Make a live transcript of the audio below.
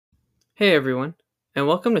Hey everyone, and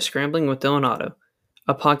welcome to Scrambling with Dylan Otto,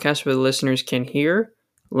 a podcast where the listeners can hear,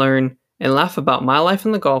 learn, and laugh about my life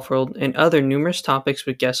in the golf world and other numerous topics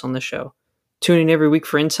with guests on the show. Tune in every week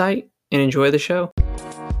for insight and enjoy the show.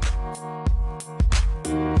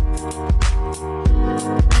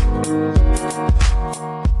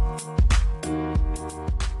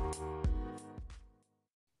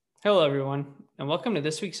 Hello everyone, and welcome to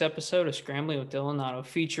this week's episode of Scrambling with Dylan Otto,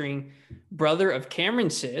 featuring brother of Cameron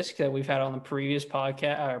Sisk that we've had on the previous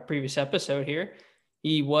podcast, previous episode here.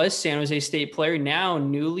 He was San Jose State player, now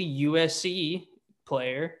newly USC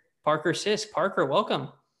player, Parker Sisk. Parker, welcome.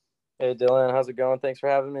 Hey Dylan, how's it going? Thanks for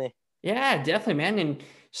having me. Yeah, definitely, man, and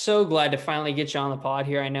so glad to finally get you on the pod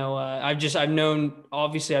here. I know I've known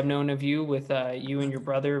of you with you and your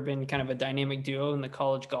brother have been kind of a dynamic duo in the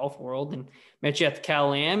college golf world, and met you at the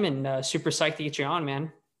Cal Am, and super psyched to get you on,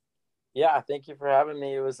 man. Yeah, thank you for having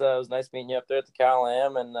me. It was nice meeting you up there at the Cal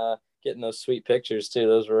Am and getting those sweet pictures too.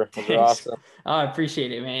 Those were awesome. Oh, I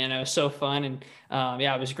appreciate it, man. It was so fun, and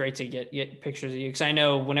yeah, it was great to get pictures of you, because I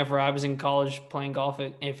know whenever I was in college playing golf,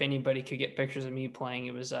 if anybody could get pictures of me playing,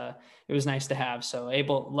 it was nice to have. So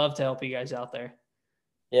love to help you guys out there.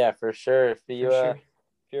 Yeah, for sure. Sure. If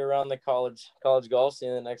you're around the college golf scene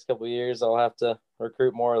in the next couple of years, I'll have to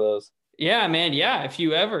recruit more of those. Yeah, man. Yeah, if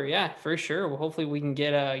you ever, yeah, for sure. Well, hopefully we can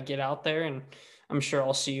get out there, and I'm sure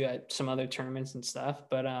I'll see you at some other tournaments and stuff.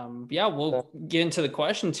 But yeah, we'll get into the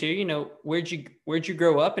questions here. You know, where'd you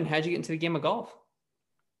grow up, and how'd you get into the game of golf?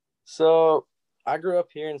 So I grew up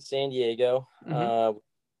here in San Diego, Mm-hmm.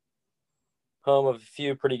 home of a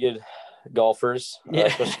few pretty good golfers, Yeah.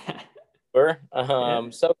 especially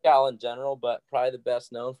SoCal in general, but probably the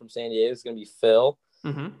best known from San Diego is going to be Phil.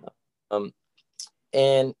 Mm-hmm. Um,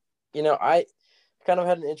 and I kind of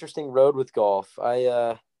had an interesting road with golf.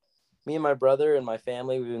 Me and my brother and my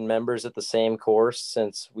family, we've been members at the same course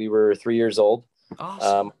since we were 3 years old.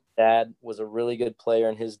 Awesome. Dad was a really good player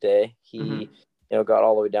in his day. He, Mm-hmm. got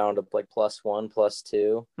all the way down to like +1,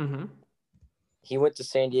 +2. Mm-hmm. He went to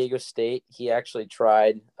San Diego State. He actually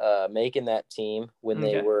tried making that team when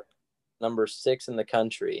they were number 6 in the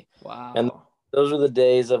country. Wow. And those were the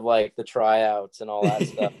days of like the tryouts and all that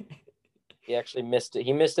stuff. He actually missed it.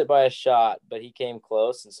 He missed it by a shot, but he came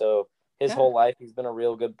close. And so his whole life, he's been a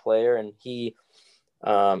real good player. And he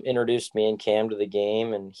introduced me and Cam to the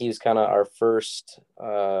game. And he was kind of our first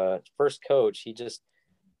coach. He just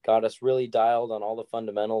got us really dialed on all the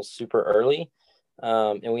fundamentals super early.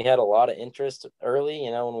 And we had a lot of interest early,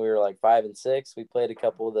 when we were like 5 and 6. We played a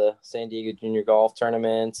couple of the San Diego junior golf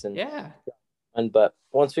tournaments but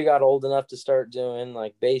once we got old enough to start doing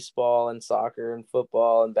like baseball and soccer and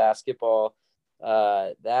football and basketball,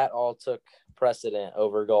 that all took precedent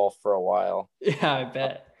over golf for a while. Yeah, I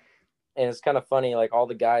bet. And it's kind of funny, like all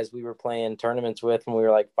the guys we were playing tournaments with when we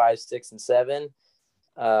were like 5, 6, and 7,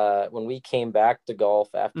 when we came back to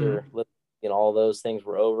golf after all those things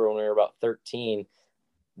were over when we were about 13,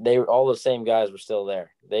 all the same guys were still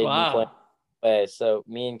there. They'd been playing. So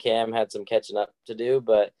me and Cam had some catching up to do,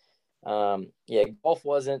 but golf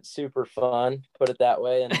wasn't super fun, put it that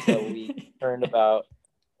way, until we turned about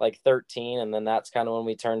like 13, and then that's kind of when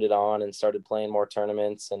we turned it on and started playing more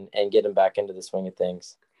tournaments and getting back into the swing of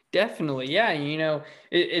things. Definitely. Yeah.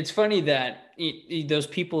 It's funny that those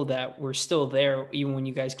people that were still there, even when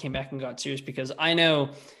you guys came back and got serious, because I know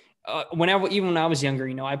even when I was younger,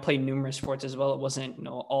 I played numerous sports as well. It wasn't,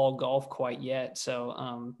 all golf quite yet.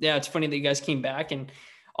 So, yeah, it's funny that you guys came back, and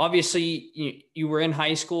obviously you were in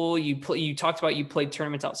high school. You talked about you played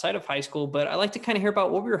tournaments outside of high school, but I like to kind of hear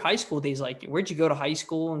about what were your high school days like? Where'd you go to high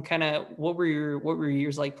school, and kind of what were your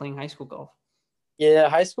years like playing high school golf? Yeah,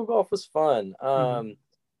 high school golf was fun.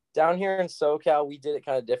 Down here in SoCal, we did it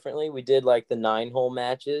kind of differently. We did like the 9-hole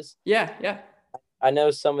matches. Yeah. I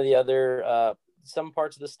know some of the other some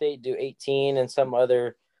parts of the state do 18 and some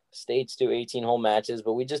other states do 18-hole matches,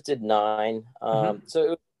 but we just did 9. So it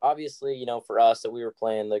was obviously, for us that we were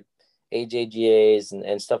playing the AJGAs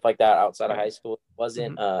and stuff like that outside of high school. It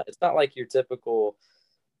wasn't, it's not like your typical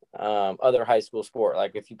other high school sport.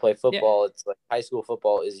 Like if you play football, it's like high school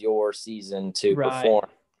football is your season to perform.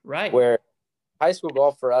 Right. Where high school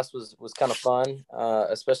golf for us was kind of fun,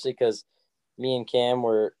 especially because me and Cam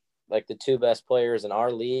were like the 2 best players in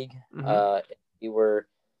our league. We were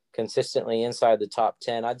consistently inside the top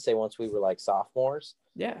 10. I'd say once we were like sophomores.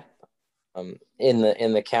 Yeah. In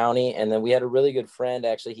the county, and then we had a really good friend.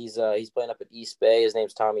 Actually, he's playing up at East Bay. His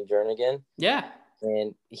name's Tommy Jernigan. Yeah.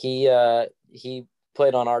 And he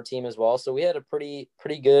played on our team as well. So we had a pretty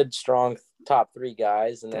good, strong top 3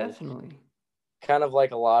 guys. And definitely. Then kind of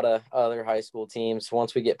like a lot of other high school teams,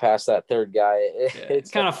 once we get past that third guy,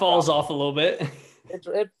 it kind of falls off a little bit.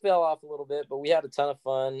 it fell off a little bit, but we had a ton of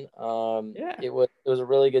fun. Yeah. It was a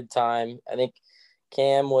really good time. I think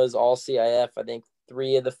Cam was all CIF. I think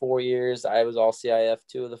 3 of the 4 years. I was all CIF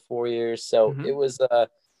 2 of the 4 years. So it was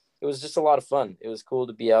just a lot of fun. It was cool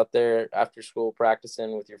to be out there after school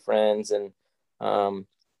practicing with your friends, and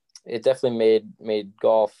it definitely made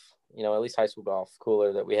golf, at least high school golf,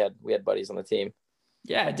 cooler that we had buddies on the team.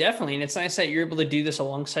 Yeah, definitely. And it's nice that you're able to do this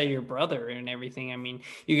alongside your brother and everything. I mean,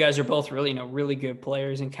 you guys are both really, really good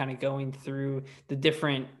players and kind of going through the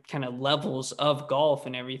different kind of levels of golf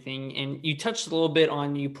and everything. And you touched a little bit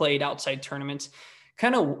on you played outside tournaments.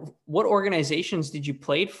 Kind of what organizations did you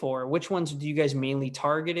play for? Which ones do you guys mainly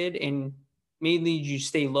targeted? And mainly did you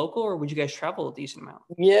stay local or would you guys travel a decent amount?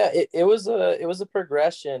 Yeah, it was a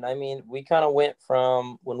progression. I mean, we kind of went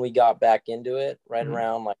from when we got back into it right Mhm.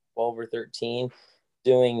 around like 12 or 13,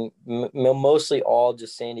 doing mostly all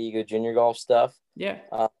just San Diego junior golf stuff. Yeah.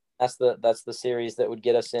 That's the series that would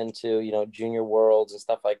get us into junior worlds and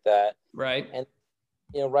stuff like that. Right. And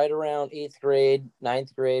right around 8th grade,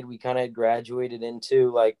 9th grade, we kind of graduated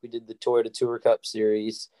into like we did the Toyota Tour Cup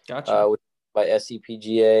series, Gotcha. by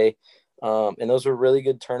SCPGA, and those were really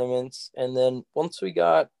good tournaments. And then once we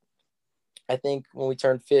got, I think when we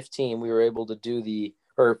turned 15, we were able to do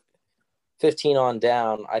or 15 on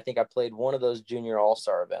down. I think I played one of those junior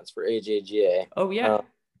all-star events for AJGA. Oh, yeah.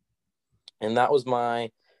 And that was my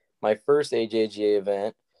first AJGA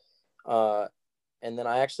event. And then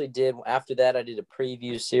I actually did, after that, I did a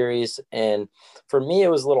preview series. And for me, it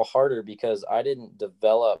was a little harder because I didn't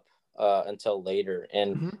develop until later.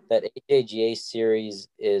 And Mhm. that AJGA series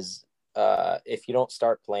is, if you don't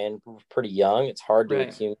start playing pretty young, it's hard to Right.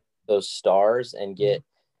 accumulate those stars and get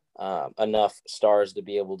enough stars to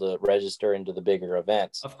be able to register into the bigger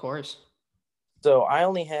events. Of course. So I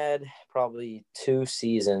only had probably 2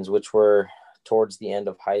 seasons, which were towards the end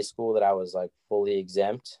of high school, that I was like fully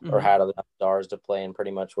exempt or Mhm. had enough stars to play in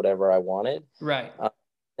pretty much whatever I wanted. Right.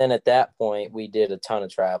 Then at that point, we did a ton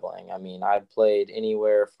of traveling. I mean, I played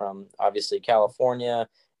anywhere from obviously California,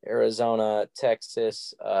 Arizona,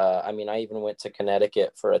 Texas. I mean, I even went to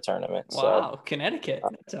Connecticut for a tournament. So Wow, Connecticut.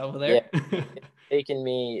 That's over yeah, there. it's taken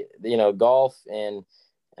me, golf and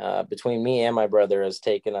between me and my brother has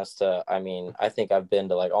taken us to, I mean, I think I've been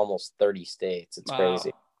to like almost 30 states. It's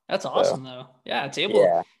crazy. Wow. That's So awesome though. Yeah,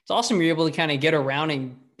 yeah. it's awesome you're able to kind of get around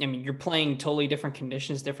and I mean you're playing totally different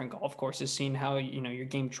conditions, different golf courses, seeing how your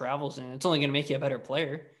game travels and it's only gonna make you a better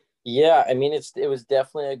player. Yeah, I mean it was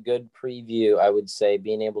definitely a good preview, I would say,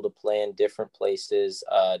 being able to play in different places,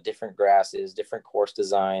 different grasses, different course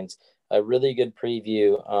designs, a really good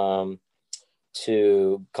preview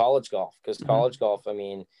to college golf, because Mhm. college golf, I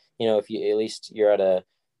mean, if you at least you're at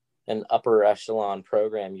an upper echelon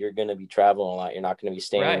program, you're going to be traveling a lot. You're not going to be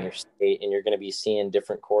staying in Right. your state, and you're going to be seeing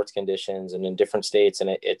different course conditions and in different states. And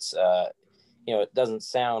it's it doesn't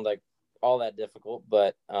sound like all that difficult,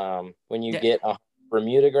 but when you Yeah. get a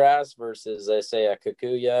Bermuda grass versus, let's say, a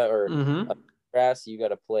Kikuya or a Mm-hmm. grass, you got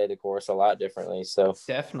to play the course a lot differently. So uh,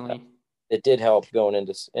 Definitely. it did help going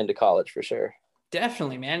into college for sure.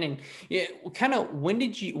 Definitely, man. And yeah, kind of when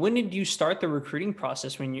did you start the recruiting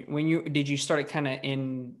process? When you did you start it kind of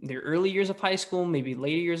in the early years of high school, maybe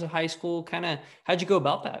later years of high school? Kind of how'd you go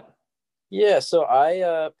about that? Yeah, so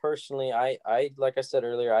I personally, I like I said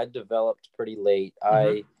earlier, I developed pretty late. I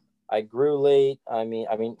Mm-hmm. I grew late. I mean,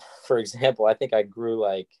 for example, I think I grew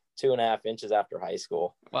like 2.5 inches after high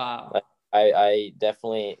school. Wow. Like I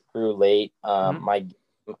definitely grew late. Mm-hmm. My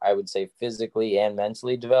I would say physically and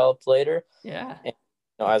mentally developed later. Yeah. And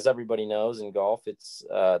as everybody knows in golf, it's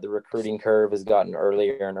the recruiting curve has gotten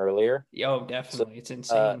earlier and earlier. Yo, So definitely. It's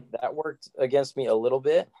insane. that worked against me a little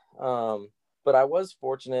bit. But I was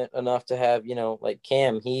fortunate enough to have, like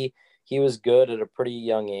Cam, he was good at a pretty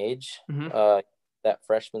young age, Mm-hmm. that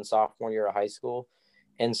freshman, sophomore year of high school.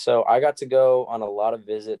 And so I got to go on a lot of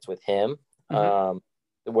visits with him, Mm-hmm.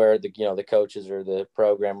 where the coaches or the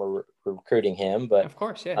program were recruiting him, but Of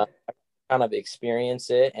course, yeah. I kind of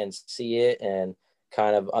experience it and see it and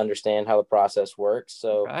kind of understand how the process works.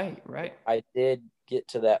 So Right, right. I did get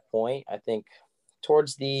to that point, I think,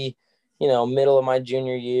 towards the, middle of my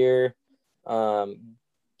junior year,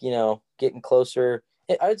 getting closer.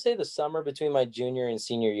 I would say the summer between my junior and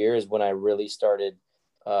senior year is when I really started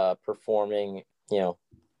performing,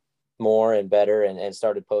 more and better, and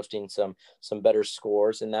started posting some better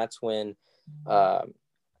scores. And that's when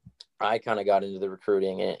I kind of got into the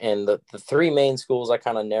recruiting. And the three main schools I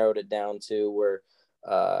kind of narrowed it down to were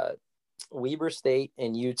Weber State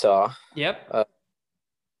in Utah, Yep.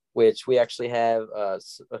 which we actually have a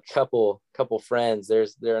couple friends. There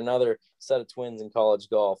are another set of twins in college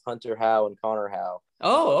golf, Hunter Howe and Connor Howe.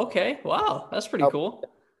 Oh, okay. Wow. That's pretty cool.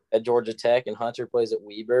 At Georgia Tech, and Hunter plays at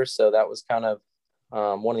Weber. So that was kind of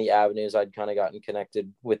one of the avenues I'd kind of gotten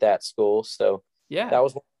connected with that school. So yeah, that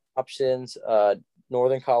was one of the options.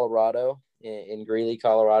 Northern Colorado in Greeley,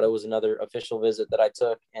 Colorado was another official visit that I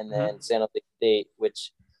took. And then San Jose State,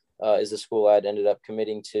 which is the school I'd ended up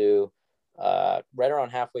committing to right around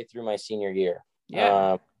halfway through my senior year.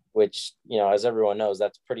 Yeah. Which, as everyone knows,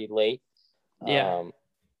 that's pretty late. Yeah.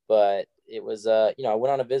 But it was, I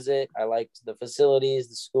went on a visit. I liked the facilities,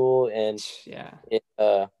 the school, and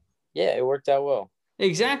it worked out well.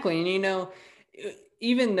 Exactly. And,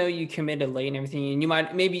 even though you committed late and everything, and you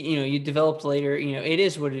might, maybe, you developed later, it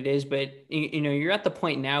is what it is, but you're at the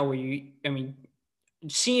point now where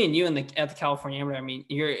seeing you at the California Amateur,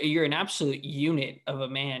 you're an absolute unit of a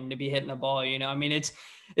man to be hitting a ball,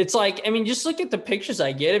 it's like, just look at the pictures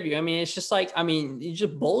I get of you. It's just like, you're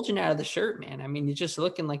just bulging out of the shirt, man. You're just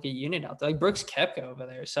looking like a unit out there, like Brooks Koepka over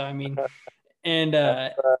there. So, and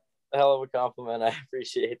That's a hell of a compliment. I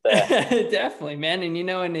appreciate that. Definitely, man. And,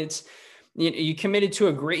 and it's, you committed to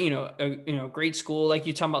a great, great school. Like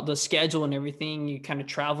you talking about the schedule and everything, you kind of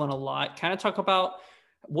traveling a lot. Kind of talk about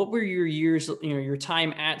what were your years, your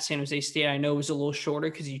time at San Jose State. I know it was a little shorter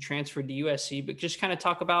because you transferred to USC, but just kind of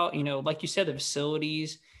talk about, like you said, the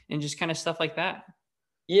facilities and just kind of stuff like that.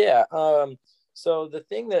 Yeah. So the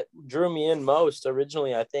thing that drew me in most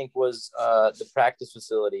originally, I think, was the practice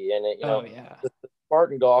facility. And, the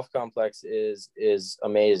Spartan Golf Complex is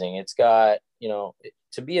amazing. It's got,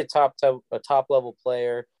 to be a top level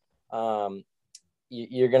player,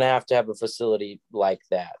 you're going to have a facility like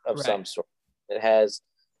that of some sort. It has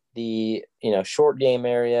the, short game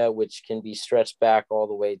area, which can be stretched back all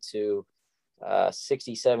the way to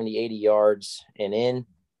 60, 70, 80 yards and in.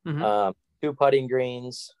 2 putting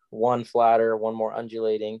greens, 1 flatter, 1 more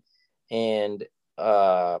undulating, and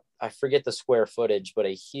I forget the square footage, but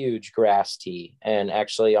a huge grass tee. And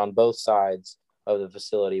actually on both sides of the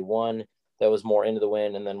facility, one that was more into the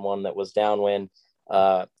wind and then one that was downwind.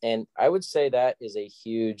 And I would say that is a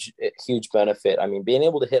huge benefit. Being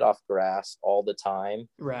able to hit off grass all the time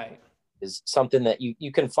is something that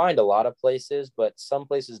you can find a lot of places, but some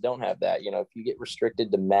places don't have that. If you get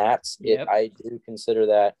restricted to mats, I do consider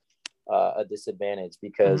that a disadvantage,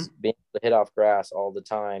 because being able to hit off grass all the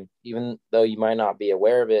time, even though you might not be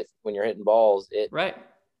aware of it when you're hitting balls, it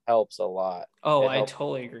helps a lot. I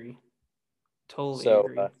totally agree.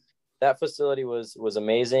 Agree. That facility was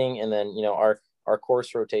amazing. And then, our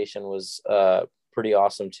course rotation was pretty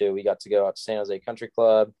awesome too. We got to go out to San Jose Country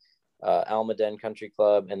Club, Almaden Country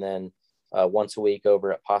Club, and then once a week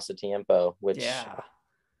over at Pasatiempo, which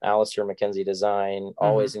Alistair McKenzie design,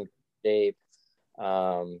 always in shape.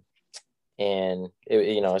 And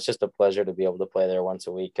it's just a pleasure to be able to play there once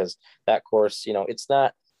a week, because that course, it's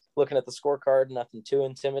not, looking at the scorecard, nothing too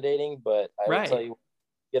intimidating, but I will tell you,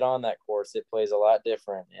 get on that course, it plays a lot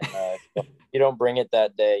different. And if you don't bring it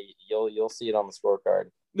that day, you'll see it on the scorecard.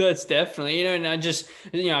 That's definitely, and I just,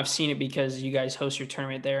 I've seen it because you guys host your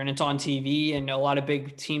tournament there and it's on TV, and a lot of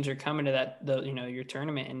big teams are coming to your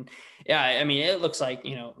tournament. And it looks like,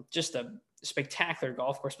 just a spectacular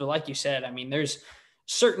golf course. But like you said, there's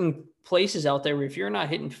certain places out there where if you're not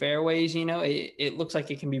hitting fairways, it looks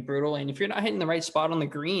like it can be brutal. And if you're not hitting the right spot on the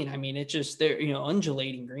green, it's just, they're,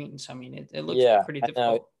 undulating greens. It looks pretty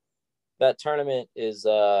difficult. That tournament is,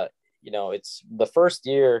 it's the first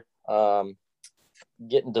year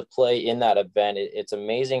getting to play in that event. It's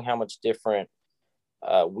amazing how much different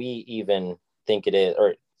we even think it is,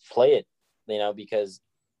 or play it, because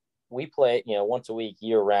we play it, once a week,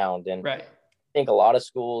 year round. And I think a lot of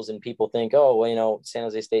schools and people think, San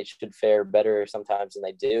Jose State should fare better sometimes than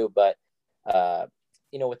they do. But,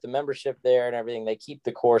 with the membership there and everything, they keep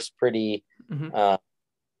the course pretty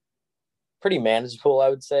manageable, I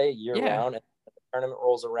would say, year round. And the tournament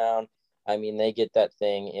rolls around, they get that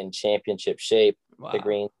thing in championship shape. Wow. The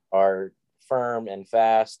greens are firm and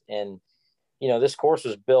fast. And, this course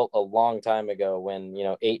was built a long time ago when,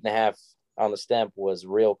 8.5 on the stemp was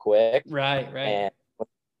real quick. Right. And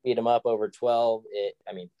beat them up over 12.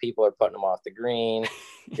 People are putting them off the green.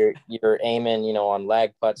 You're aiming, on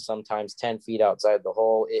lag putts, sometimes 10 feet outside the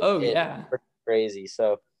hole. It's crazy.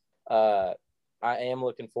 So I am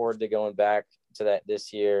looking forward to going back to that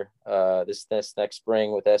this year, this next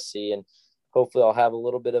spring with SC, and hopefully I'll have a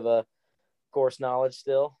little bit of a course knowledge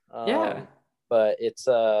still. But it's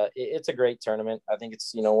a great tournament. I think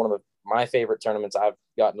it's, one of my favorite tournaments I've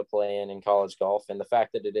gotten to play in college golf, and the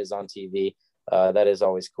fact that it is on TV, that is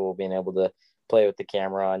always cool, being able to play with the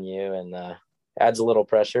camera on you and adds a little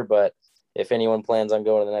pressure, but if anyone plans on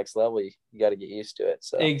going to the next level, you got to get used to it.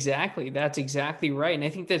 So exactly. That's exactly right. And I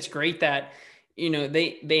think that's great that,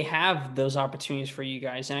 they have those opportunities for you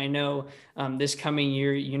guys. And I know this coming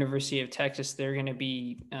year, University of Texas, they're going to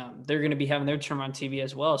be having their term on TV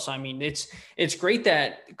as well. So, I mean, it's great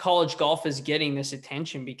that college golf is getting this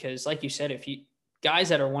attention because like you said, if you guys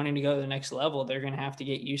that are wanting to go to the next level, they're going to have to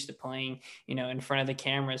get used to playing, in front of the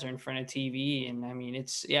cameras or in front of TV. And I mean,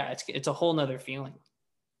 it's a whole nother feeling.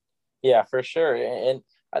 yeah, for sure. And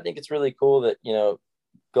I think it's really cool that,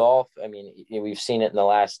 golf, I mean, we've seen it in the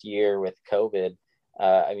last year with COVID.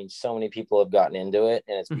 I mean, so many people have gotten into it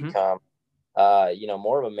and it's become,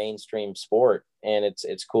 more of a mainstream sport. And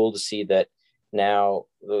it's cool to see that now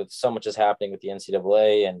so much is happening with the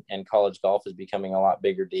NCAA and college golf is becoming a lot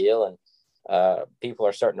bigger deal. And people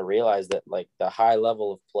are starting to realize that like the high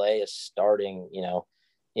level of play is starting,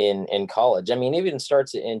 in college. I mean, even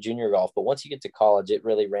starts in junior golf, but once you get to college, it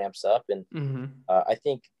really ramps up. And I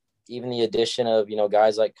think even the addition of,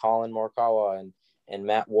 guys like Colin Morikawa and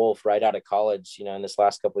Matt Wolff right out of college, in this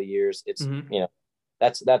last couple of years, it's,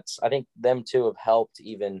 that's, I think them two have helped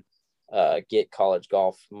even get college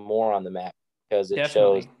golf more on the map because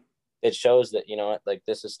Definitely. it shows that, like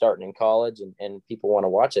this is starting in college and people want to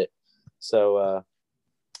watch it. So,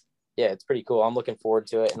 yeah, it's pretty cool. I'm looking forward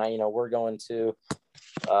to it. And we're going to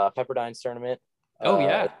Pepperdine's tournament. Oh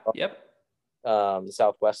yeah. Yep. The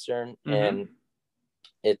Southwestern, and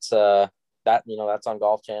it's that's on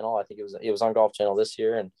Golf Channel. I think it was on Golf Channel this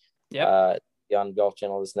year, and on Golf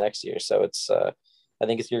Channel this next year. So it's I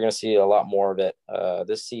think you're going to see a lot more of it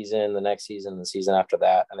this season, the next season, the season after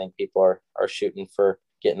that. I think people are shooting for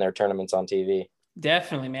getting their tournaments on TV.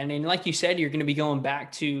 Definitely, man. And like you said, you're going to be going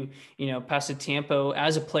back to, Pasatiempo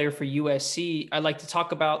as a player for USC. I'd like to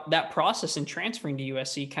talk about that process and transferring to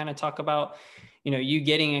USC, kind of talk about, you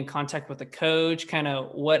getting in contact with the coach, kind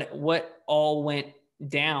of what all went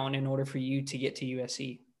down in order for you to get to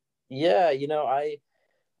USC. Yeah.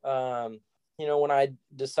 When I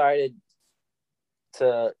decided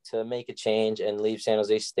to make a change and leave San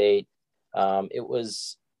Jose State, it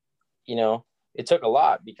was, it took a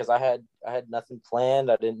lot because I had nothing planned.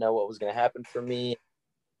 I didn't know what was going to happen for me,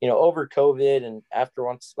 over COVID. And after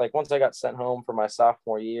once I got sent home for my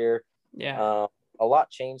sophomore year, a lot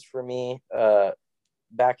changed for me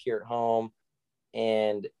back here at home.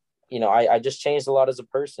 And, I just changed a lot as a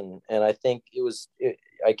person. And I think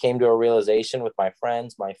I came to a realization with my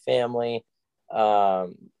friends, my family, that,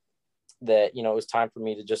 it was time for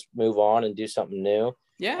me to just move on and do something new.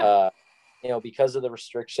 Yeah. Because of the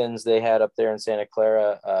restrictions they had up there in Santa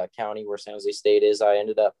Clara County, where San Jose State is, I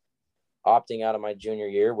ended up opting out of my junior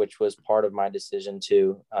year, which was part of my decision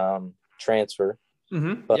to transfer.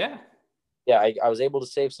 But I was able to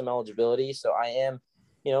save some eligibility. So I am,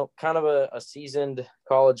 kind of a seasoned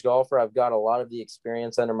college golfer. I've got a lot of the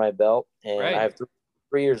experience under my belt, and I have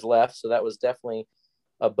 3 years left. So that was definitely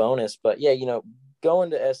a bonus. But yeah, going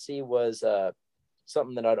to SC was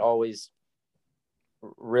something that I'd always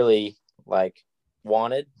really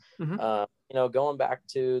wanted. Going back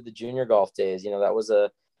to the junior golf days, that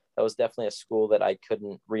was definitely a school that I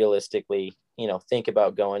couldn't realistically, think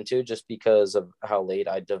about going to just because of how late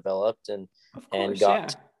I developed and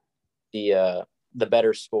got the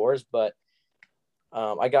better scores. But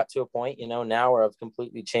I got to a point, now where I've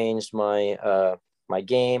completely changed my my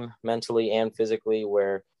game mentally and physically,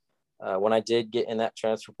 where when I did get in that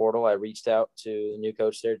transfer portal, I reached out to the new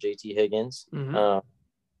coach there, JT Higgins,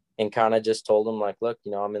 and kind of just told him look,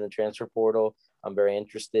 I'm in the transfer portal. I'm very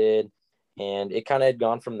interested. And it kind of had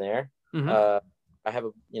gone from there. I have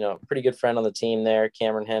a, pretty good friend on the team there,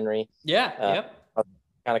 Cameron Henry. I'll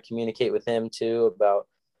kind of communicate with him too about,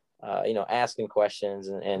 asking questions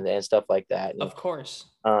and stuff like that. And, of course.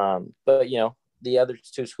 But, the other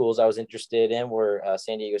two schools I was interested in were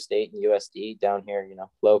San Diego State and USD down here,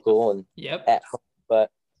 local and at home. But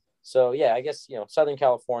so, yeah, I guess, Southern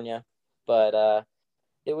California, but I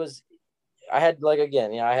had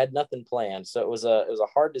I had nothing planned. So it was a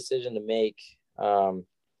hard decision to make. But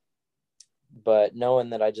knowing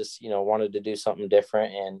that I just, wanted to do something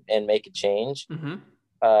different and make a change,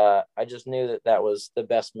 I just knew that was the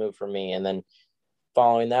best move for me. And then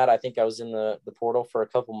following that, I think I was in the portal for a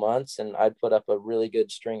couple months, and I'd put up a really good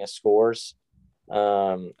string of scores.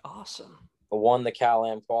 Awesome. I won the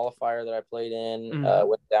Cal-Am qualifier that I played in,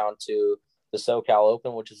 went down to the SoCal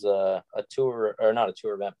Open, which is a tour, or not a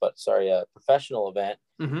tour event, but a professional event.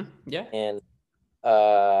 And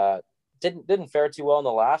didn't fare too well in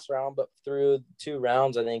the last round, but through 2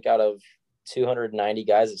 rounds, I think out of 290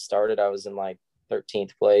 guys that started, I was in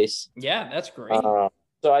 13th place. Yeah, that's great.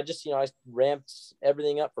 So I just, I ramped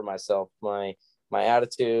everything up for myself. My my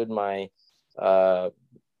attitude, my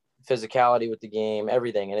physicality with the game,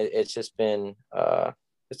 everything. And it's just been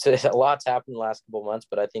it's a lot's happened in the last couple of months,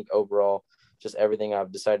 but I think overall, just everything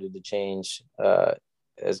I've decided to change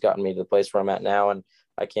has gotten me to the place where I'm at now. And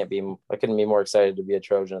I couldn't be more excited to be a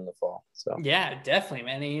Trojan in the fall. So yeah, definitely,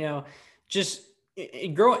 man. And, just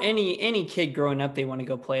any kid growing up, they want to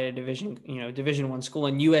go play at a Division I school,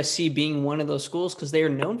 and USC being one of those schools, because they are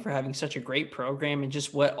known for having such a great program, and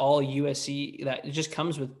just what all USC that it just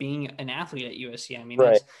comes with being an athlete at USC. I mean,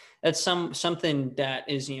 right. that's something that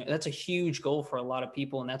is, that's a huge goal for a lot of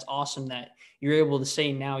people. And that's awesome that you're able to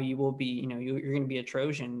say now you will be, you're going to be a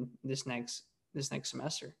Trojan this next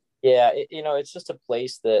semester. Yeah. It's just a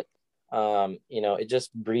place that, it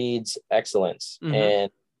just breeds excellence. Mm-hmm.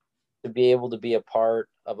 And to be able to be a part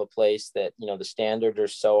of a place that, the standards are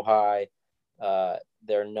so high,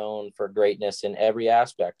 they're known for greatness in every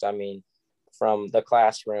aspect. I mean, from the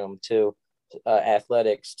classroom to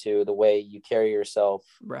athletics to the way you carry yourself,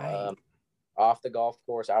 right, off the golf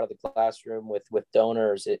course, out of the classroom with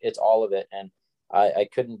donors. It's all of it. And I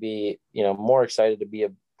couldn't be, more excited to be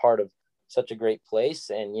a part of such a great place.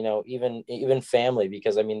 And, even family,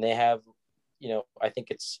 because I mean, they have, I think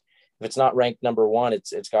if it's not ranked number one,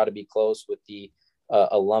 it's got to be close with the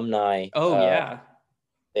alumni. Oh yeah.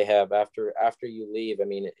 They have after you leave. I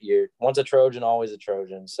mean, you're once a Trojan, always a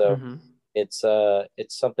Trojan. So mm-hmm. It's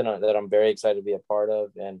something that I'm very excited to be a part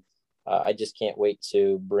of. And I just can't wait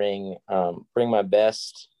to bring my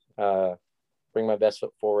best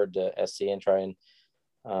foot forward to SC and try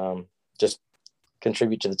and just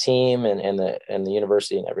contribute to the team and the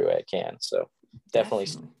university in every way I can. So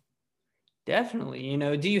definitely.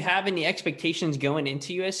 Do you have any expectations going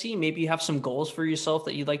into USC? Maybe you have some goals for yourself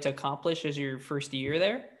that you'd like to accomplish as your first year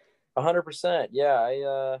there? 100%. Yeah.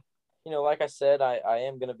 I, like I said, I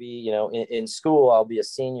am going to be, in school, I'll be a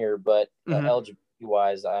senior, but mm-hmm. eligibility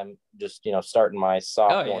wise, I'm just, starting my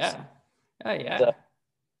sophomore. Oh yeah. So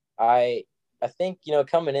I think,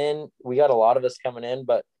 coming in, we got a lot of us coming in,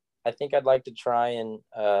 but I think I'd like to try and,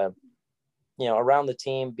 around the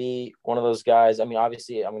team, be one of those guys. I mean,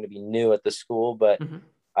 obviously I'm going to be new at the school, but mm-hmm.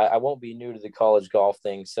 I won't be new to the college golf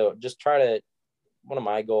thing. So just one of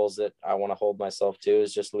my goals that I want to hold myself to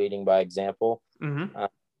is just leading by example. Mm-hmm.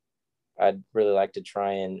 I'd really like to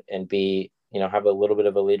try and be, have a little bit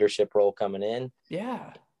of a leadership role coming in.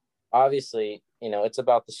 Yeah. Obviously, it's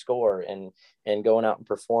about the score and going out and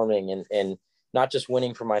performing and not just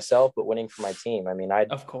winning for myself, but winning for my team. I mean, I'd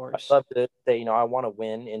love to say, I want to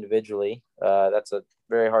win individually. That's a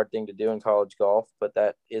very hard thing to do in college golf, but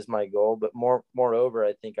that is my goal. But moreover,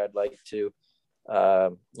 I think I'd like to,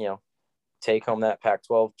 take home that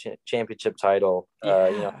Pac-12 championship title,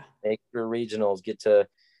 make your regionals, get to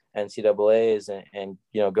NCAAs and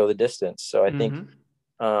go the distance. So I think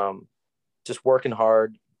just working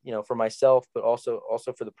hard, for myself, but also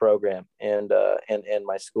for the program and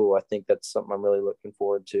my school. I think that's something I'm really looking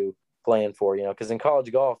forward to playing for, because in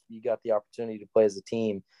college golf, you got the opportunity to play as a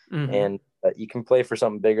team and you can play for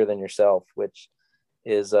something bigger than yourself, which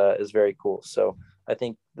is very cool. So I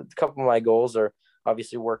think a couple of my goals are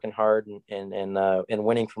obviously working hard and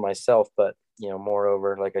winning for myself. But,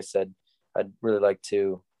 moreover, like I said, I'd really like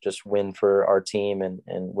to just win for our team and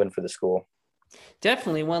win for the school.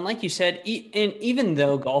 Definitely. Well, like you said, and even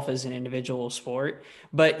though golf is an individual sport,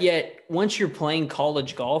 but yet once you're playing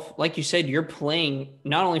college golf, like you said, you're playing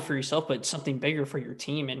not only for yourself, but something bigger for your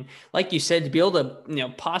team. And like you said, to be able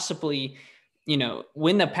to, possibly,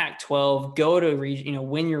 win the Pac-12, go to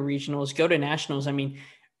win your regionals, go to nationals. I mean,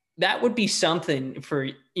 that would be something for,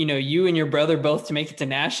 you and your brother both to make it to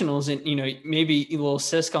nationals and, maybe a little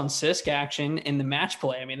Sisk on Sisk action in the match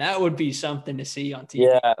play. I mean, that would be something to see on TV.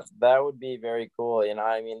 Yeah, that would be very cool.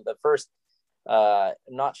 I mean, the first,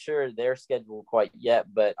 not sure their schedule quite yet,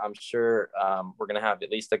 but I'm sure we're going to have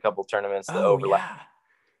at least a couple tournaments that overlap.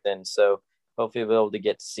 Yeah. And so hopefully we'll be able to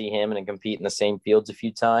get to see him and compete in the same fields a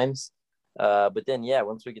few times. But then, yeah,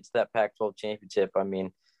 once we get to that Pac-12 championship, I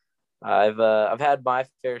mean, I've had my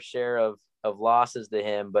fair share of losses to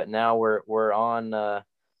him, but now we're on the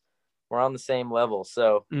same level.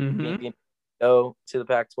 So maybe go to the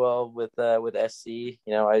Pac-12 with SC.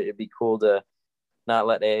 It'd be cool to not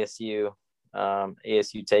let ASU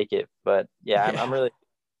take it. But yeah. I'm really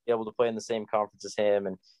able to play in the same conference as him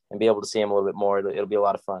and be able to see him a little bit more. It'll be a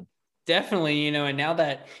lot of fun. Definitely, and now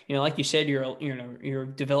that, like you said, you're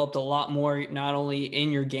developed a lot more, not only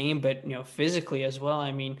in your game, but, physically as well.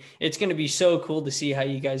 I mean, it's going to be so cool to see how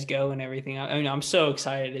you guys go and everything. I mean, I'm so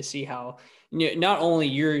excited to see how, not only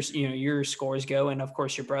your scores go, and of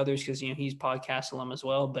course your brothers, because he's podcast alum as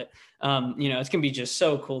well, but it's gonna be just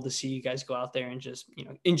so cool to see you guys go out there and just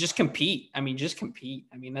compete. I mean, just compete.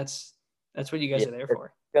 I mean, that's what you guys are there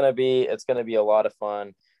for. It's gonna be a lot of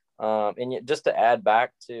fun. And just to add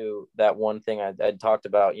back to that one thing I talked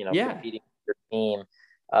about, competing with your team,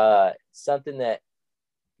 something that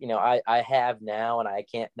I have now, and I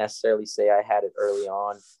can't necessarily say I had it early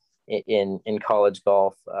on in college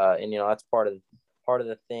golf. And that's part of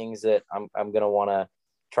the things that I'm gonna want to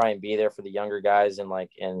try and be there for the younger guys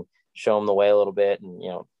and show them the way a little bit, and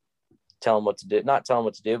tell them what to do, not tell them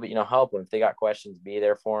what to do, but help them if they got questions, be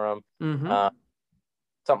there for them. Mm-hmm.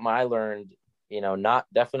 Something I learned,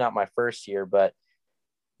 definitely not my first year, but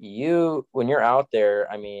when you're out there,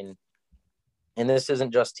 I mean, and this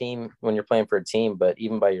isn't just team when you're playing for a team, but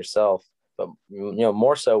even by yourself, but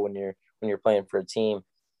more so when you're playing for a team,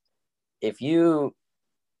 if you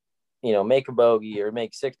make a bogey or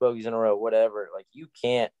make 6 bogeys in a row, whatever, like, you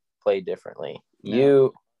can't play differently. No.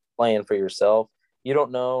 You playing for yourself, you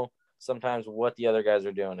don't know sometimes what the other guys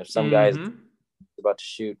are doing. If some guy's about to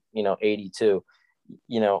shoot 82,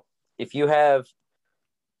 if you have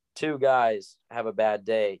 2 guys have a bad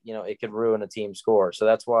day, it could ruin a team score. So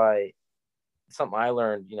that's why something I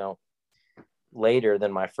learned, later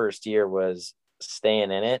than my first year was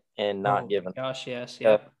staying in it and not giving. Gosh, yes,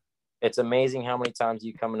 yeah. It's amazing how many times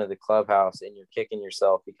you come into the clubhouse and you're kicking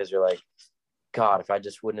yourself because you're like, God, if I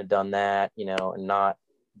just wouldn't have done that, and not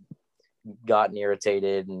gotten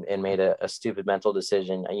irritated and made a stupid mental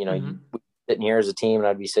decision. You sitting here as a team, and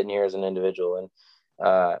I'd be sitting here as an individual, and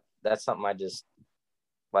that's something I just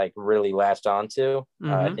really latched onto.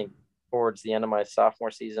 I think towards the end of my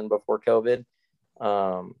sophomore season before COVID.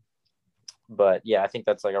 But yeah, I think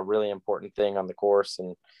that's a really important thing on the course,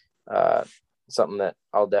 and something that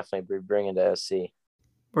I'll definitely be bringing to SC.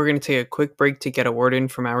 We're going to take a quick break to get a word in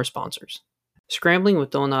from our sponsors. Scrambling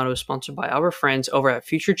with Donato is sponsored by our friends over at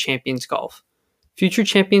Future Champions Golf. Future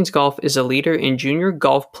Champions Golf is a leader in junior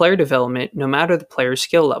golf player development, no matter the player's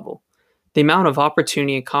skill level. The amount of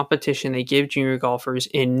opportunity and competition they give junior golfers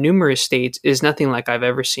in numerous states is nothing like I've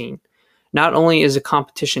ever seen. Not only is the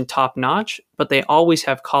competition top-notch, but they always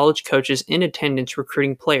have college coaches in attendance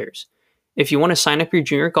recruiting players. If you want to sign up your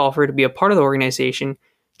junior golfer to be a part of the organization,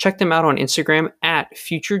 check them out on Instagram at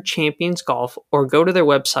Future Champions Golf, or go to their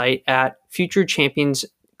website at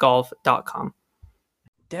futurechampionsgolf.com.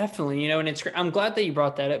 Definitely, and I'm glad that you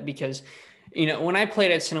brought that up, because, when I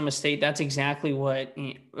played at Sonoma State, that's exactly what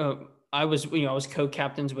I was. I was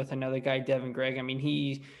co-captains with another guy, Devin Gregg. I mean,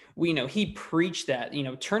 he preached that,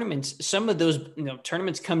 tournaments, some of those,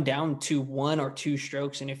 tournaments come down to 1 or 2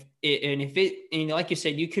 strokes. And if like you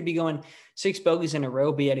said, you could be going 6 bogeys in a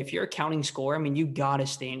row, but yet if you're a counting score, I mean, you got to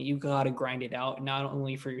stand it, you got to grind it out, not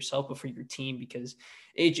only for yourself, but for your team, because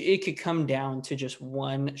it could come down to just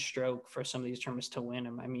 1 stroke for some of these tournaments to win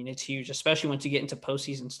them. I mean, it's huge, especially once you get into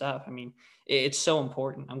postseason stuff. I mean, it's so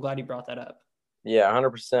important. I'm glad you brought that up. Yeah,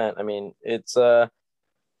 100%. I mean, it's,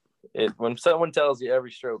 when someone tells you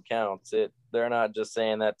every stroke counts, they're not just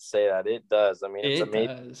saying that to say that. It does. I mean, it's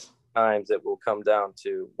amazing. Times it will come down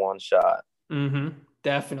to 1 shot.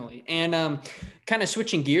 Definitely. And kind of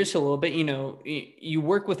switching gears a little bit, you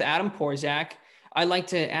work with Adam Porzak. I'd like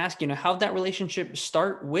to ask, how'd that relationship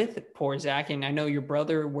start with Porzak? And I know your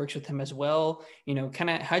brother works with him as well. Kind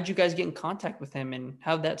of how'd you guys get in contact with him, and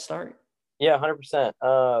how'd that start? Yeah,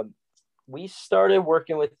 100%. We started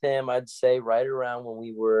working with him, I'd say, right around when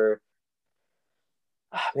we were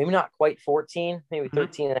maybe not quite 14, maybe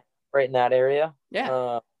 13, right in that area.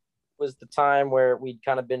 Yeah. Was the time where we'd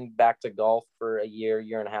kind of been back to golf for a year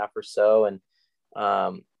and a half or so. And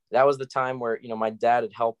that was the time where, my dad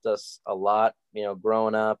had helped us a lot,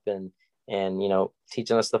 growing up and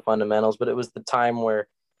teaching us the fundamentals. But it was the time where,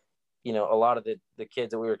 a lot of the kids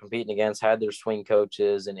that we were competing against had their swing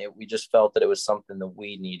coaches, and we just felt that it was something that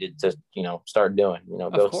we needed to, start doing,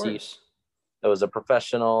 go see. It was a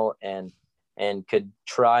professional and could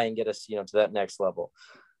try and get us, to that next level.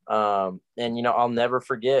 And, I'll never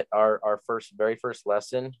forget our very first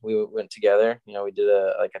lesson. We went together, we did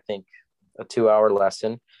I think a 2-hour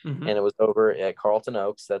lesson, and it was over at Carlton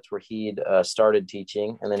Oaks. That's where he'd started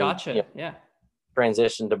teaching. And then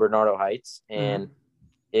transitioned to Bernardo Heights. And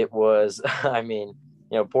it was, I mean,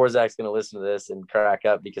 Porzak's going to listen to this and crack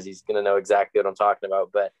up because he's going to know exactly what I'm talking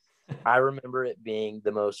about. But I remember it being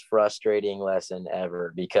the most frustrating lesson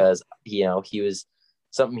ever, because, he was,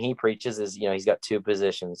 something he preaches is, he's got 2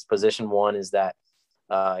 positions. Position 1 is that,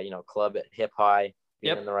 club at hip high,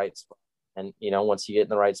 being in the right spot. And, once you get in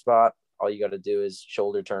the right spot, all you got to do is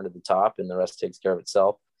shoulder turn to the top, and the rest takes care of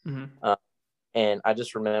itself. And I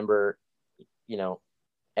just remember,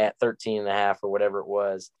 at 13 and a half or whatever it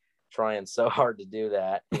was, trying so hard to do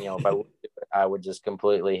that. And, if I would do it, I would just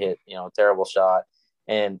completely hit, a terrible shot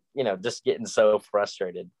and, just getting so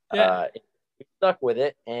frustrated. Yeah. We stuck with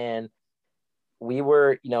it, and we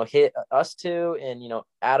were, hit us two and,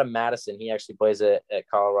 Adam Madison, he actually plays at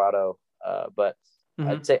Colorado. But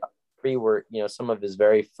I'd say three were, some of his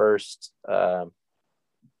very first that,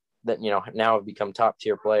 now have become top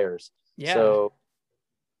tier players. Yeah. So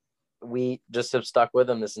we just have stuck with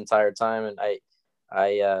him this entire time. And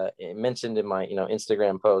I mentioned in my,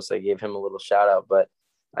 Instagram post, I gave him a little shout out, but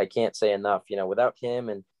I can't say enough, without him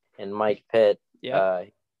and Mike Pitt,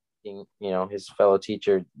 his fellow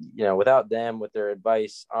teacher, without them, with their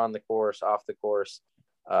advice on the course, off the course,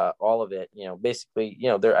 all of it, basically,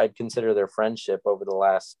 I'd consider their friendship over the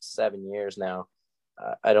last 7 years now.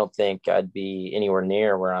 I don't think I'd be anywhere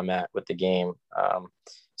near where I'm at with the game.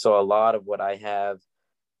 So a lot of what I have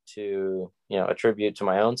to, attribute to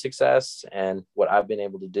my own success and what I've been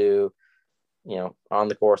able to do, on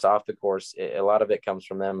the course, off the course, a lot of it comes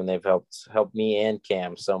from them, and they've helped me and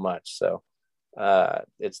Cam so much. So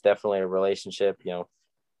it's definitely a relationship,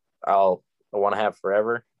 I want to have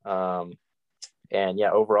forever. And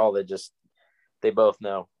yeah, overall, they both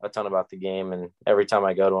know a ton about the game, and every time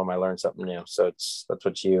I go to them, I learn something new. So that's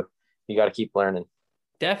what you got to keep learning.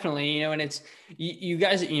 Definitely, and it's you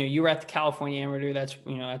guys, you were at the California Amateur. That's,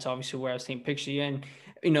 that's obviously where I was taking pictures of you. And,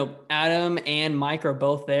 Adam and Mike are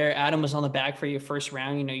both there. Adam was on the back for your first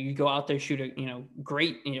round. You go out there, shoot a,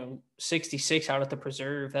 great, 66 out at the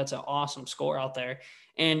preserve. That's an awesome score out there.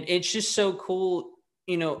 And it's just so cool,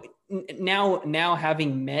 now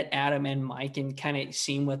having met Adam and Mike and kind of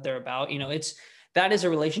seeing what they're about, that is a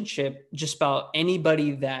relationship just about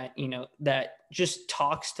anybody that, that just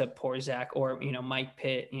talks to poor Zach or, Mike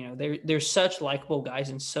Pitt, they're such likable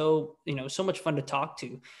guys and so, so much fun to talk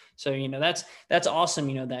to. So, that's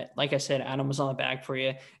awesome. That, like I said, Adam was on the back for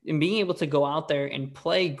you, and being able to go out there and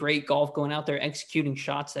play great golf, going out there, executing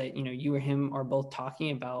shots that, you or him are both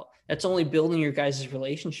talking about. That's only building your guys'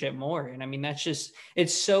 relationship more. And I mean,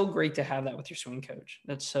 it's so great to have that with your swing coach.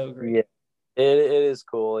 That's so great. Yeah, it is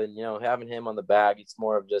cool. And, having him on the bag, it's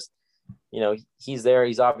more of just, he's there.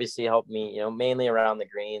 He's obviously helped me, mainly around the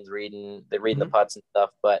greens, reading the putts and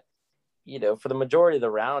stuff. But, for the majority of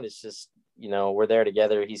the round, it's just, we're there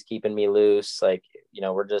together. He's keeping me loose. Like,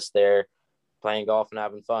 we're just there playing golf and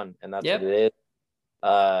having fun. And that's what it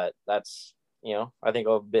is. That's, I think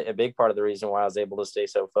a big part of the reason why I was able to stay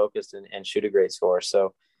so focused and shoot a great score.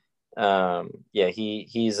 So, yeah,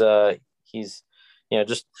 he's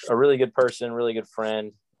just a really good person, really good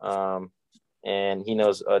friend. And he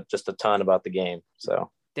knows just a ton about the game. So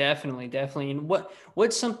definitely. And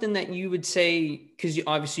what's something that you would say, because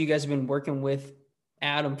obviously you guys have been working with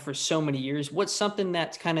Adam for so many years, what's something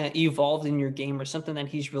that's kind of evolved in your game or something that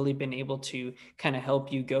he's really been able to kind of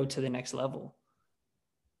help you go to the next level?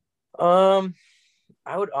 I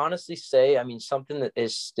would honestly say, something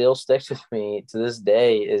that still sticks with me to this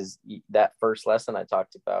day is that first lesson I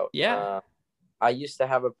talked about. Yeah. I used to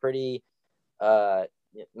have a pretty, I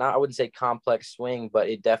wouldn't say complex swing, but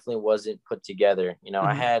it definitely wasn't put together.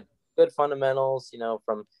 I had good fundamentals,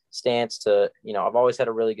 from stance to, I've always had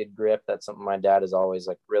a really good grip. That's something my dad has always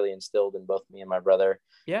really instilled in both me and my brother.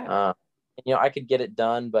 Yeah. I could get it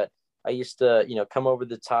done, but I used to, come over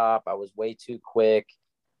the top. I was way too quick.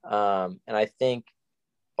 And I think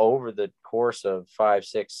over the course of 5,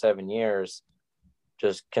 6, 7 years,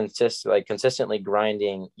 just consistently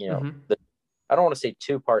grinding, I don't want to say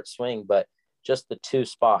 2-part swing, but just the 2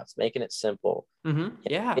 spots, making it simple.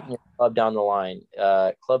 Yeah. Getting your club down the line,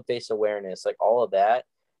 club face awareness, all of that.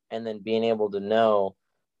 And then being able to know,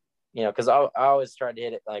 because I always tried to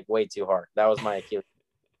hit it way too hard. That was my Achilles.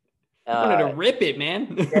 I wanted to rip it,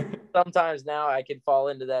 man. Yeah, sometimes now I can fall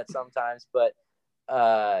into that sometimes, but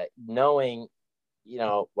knowing,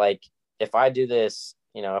 if I do this,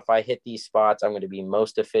 if I hit these spots, I'm going to be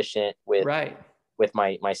most efficient with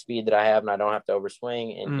my speed that I have, and I don't have to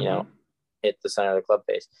overswing and, hit the center of the club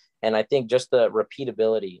face. And I think just the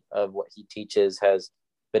repeatability of what he teaches has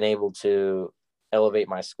been able to elevate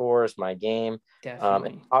my scores, my game. Definitely.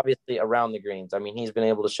 And obviously around the greens. He's been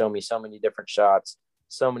able to show me so many different shots,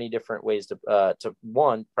 so many different ways to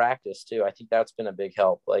one, practice too. I think that's been a big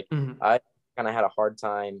help. I kind of had a hard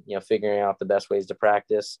time, figuring out the best ways to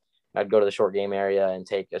practice. I'd go to the short game area and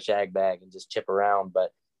take a shag bag and just chip around.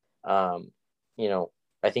 But,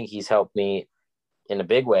 I think he's helped me in a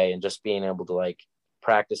big way, and just being able to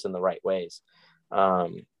practice in the right ways.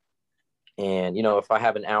 And, if I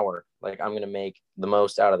have an hour, I'm going to make the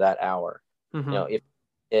most out of that hour. If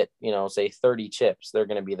it, say 30 chips, they're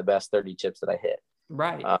going to be the best 30 chips that I hit.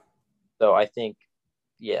 Right. So I think,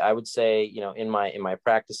 yeah, I would say, in my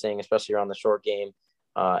practicing, especially around the short game,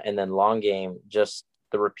 and then long game, just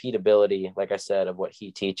the repeatability, like I said, of what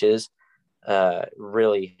he teaches,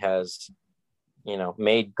 really has,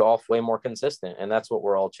 made golf way more consistent. And that's what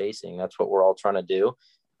we're all chasing. That's what we're all trying to do.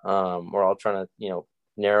 We're all trying to,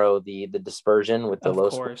 narrow the dispersion with the Of low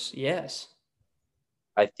course. score. Yes.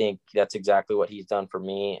 I think that's exactly what he's done for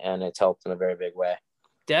me, and it's helped in a very big way.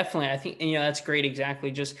 Definitely. I think, that's great.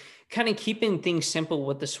 Exactly. Just kind of keeping things simple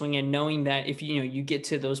with the swing and knowing that if, you get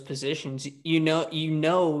to those positions, you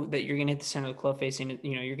know that you're going to hit the center of the club face and,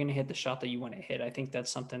 you're going to hit the shot that you want to hit. I think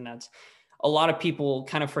that's something that's a lot of people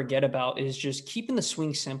kind of forget about, is just keeping the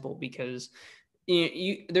swing simple, because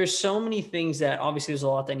there's so many things that obviously there's a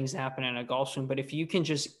lot that needs to happen in a golf swing, but if you can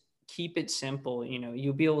just keep it simple,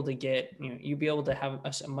 you'll be able to get, you'll be able to have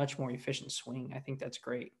a much more efficient swing. I think that's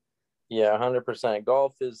great. Yeah, 100%.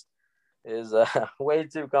 Golf is way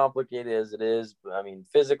too complicated as it is. I mean,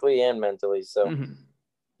 physically and mentally. So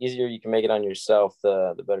easier you can make it on yourself,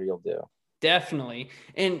 the better you'll do. Definitely.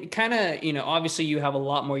 And kind of, obviously you have a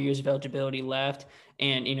lot more years of eligibility left,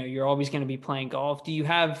 and, you're always going to be playing golf. Do you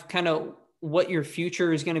have kind of what your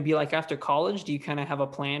future is going to be like after college? Do you kind of have a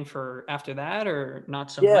plan for after that, or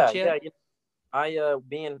not so much yet? Yeah. I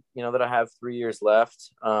being, that I have 3 years left.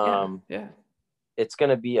 Yeah. It's going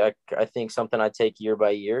to be, I think, something I take year by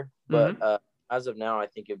year. But as of now, I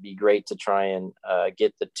think it'd be great to try and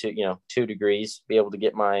get the 2 degrees, be able to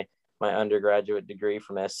get my undergraduate degree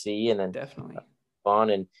from SC, and then definitely on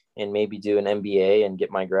and maybe do an MBA and get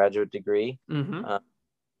my graduate degree. And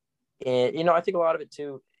I think a lot of it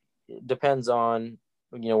too depends on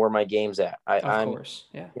where my game's at. Of course,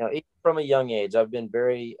 yeah. From a young age, I've been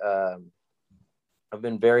very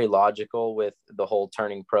logical with the whole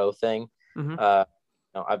turning pro thing.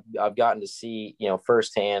 I've gotten to see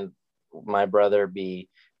firsthand my brother be.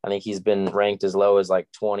 I think he's been ranked as low as like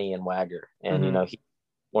 20 in WAGR, and he's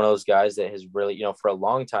one of those guys that has really for a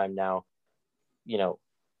long time now,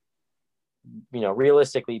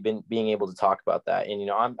 realistically been being able to talk about that, and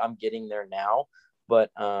I'm getting there now, but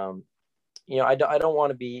I don't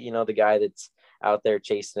want to be the guy that's out there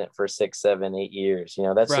chasing it for 6, 7, 8 years.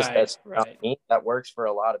 That's not me. That works for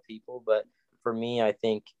a lot of people, but for me, I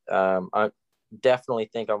think I definitely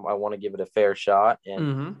think I want to give it a fair shot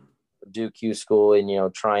and do Q school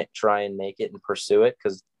and try and make it and pursue it,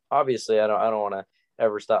 because obviously I don't want to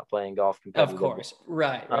ever stop playing golf competitively. Of course,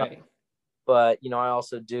 right. But I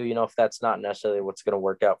also do, if that's not necessarily what's going to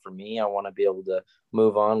work out for me, I want to be able to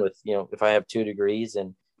move on with if I have 2 degrees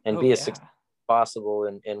and be as successful as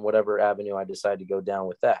possible in whatever avenue I decide to go down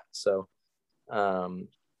with that. So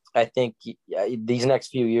I think these next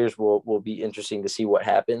few years will be interesting to see what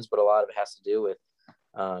happens, but a lot of it has to do with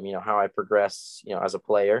how I progress as a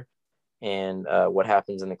player and what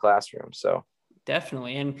happens in the classroom. So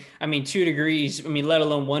definitely. And I mean, 2 degrees, let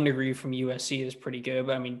alone 1 degree from USC is pretty good,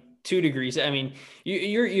 but 2 degrees,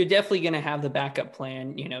 you're definitely going to have the backup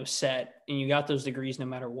plan set, and you got those degrees no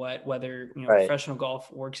matter what, whether professional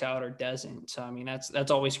golf works out or doesn't. So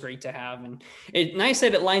that's always great to have, and it's nice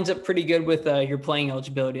that it lines up pretty good with your playing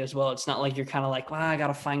eligibility as well. It's not like you're kind of like, well, I got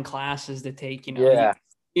to find classes to take.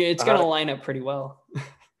 It's going to line up pretty well.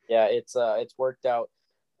 Yeah, it's worked out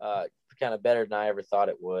kind of better than I ever thought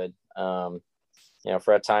it would.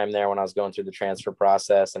 For a time there when I was going through the transfer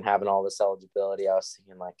process and having all this eligibility, I was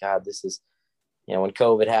thinking like, God, this is, when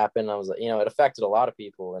COVID happened, I was like, it affected a lot of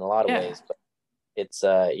people in a lot of ways, but it's,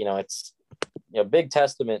 it's, big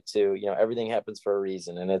testament to, everything happens for a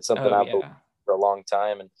reason. And it's something I've believed for a long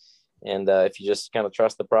time. And if you just kind of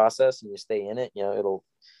trust the process and you stay in it, you'll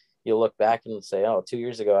look back and say, oh, 2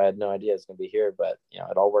 years ago, I had no idea it's going to be here, but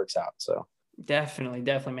it all works out. So. Definitely,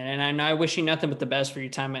 man. And I wish you nothing but the best for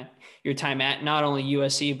your time at not only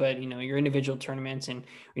USC, but your individual tournaments. And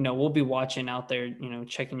we'll be watching out there,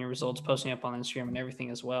 checking your results, posting up on Instagram and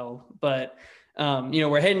everything as well. But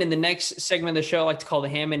we're heading to the next segment of the show I like to call the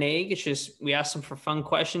ham and egg. It's just we ask them for fun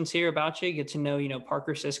questions here about you, get to know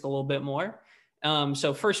Parker Sisk a little bit more.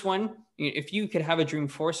 So first one, if you could have a dream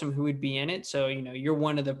foursome, who would be in it? So you're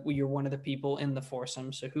one of the people in the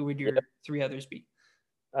foursome. So who would your 3 others be?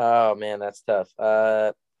 Oh man, that's tough.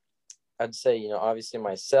 I'd say, obviously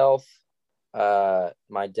myself,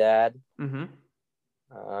 my dad,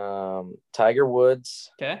 Tiger Woods,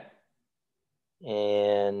 okay,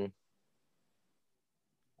 and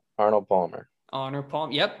Arnold Palmer.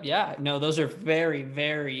 Yep. Yeah. No, those are very,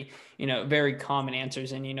 very, very common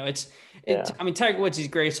answers. And, Tiger Woods is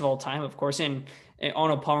greatest of all time, of course. And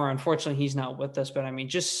Arnold Palmer, unfortunately, he's not with us, but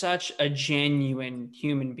just such a genuine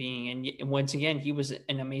human being. And once again, he was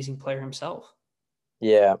an amazing player himself.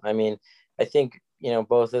 Yeah. I think,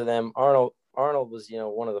 both of them. Arnold was,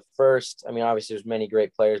 one of the first. I mean, obviously, there's many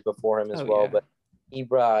great players before him as well, but he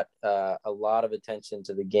brought a lot of attention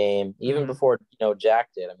to the game, even before Jack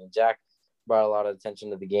did. I mean, Jack brought a lot of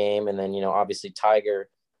attention to the game, and then obviously Tiger,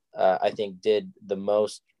 I think, did the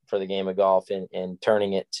most for the game of golf in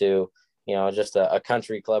turning it to just a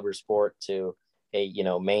country clubber sport to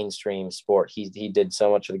a mainstream sport. He did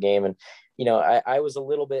so much for the game, and I was a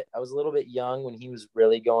little bit young when he was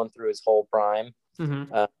really going through his whole prime.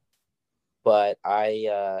 But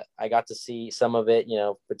I got to see some of it,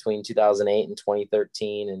 between 2008 and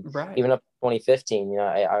 2013, and even up to 2015.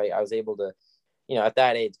 I was able to, at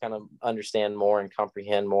that age, kind of understand more and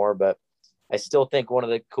comprehend more. But I still think one of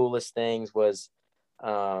the coolest things was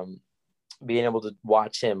being able to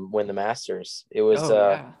watch him win the Masters. It was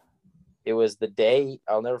it was the day,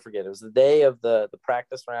 I'll never forget. It was the day of the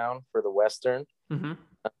practice round for the Western.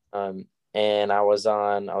 And I was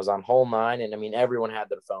on hole 9, and I mean, everyone had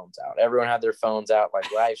their phones out.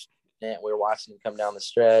 Like live. We were watching them come down the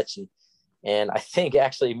stretch, and I think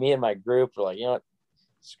actually me and my group were like,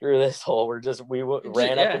 screw this hole. We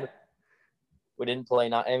ran up. We didn't play.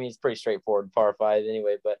 It's pretty straightforward, par 5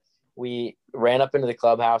 anyway. But we ran up into the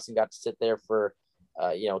clubhouse and got to sit there for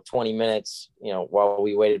 20 minutes. While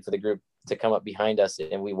we waited for the group to come up behind us,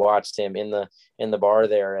 and we watched him in the bar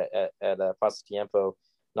there at Pasatiempo,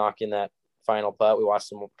 knocking that final putt. We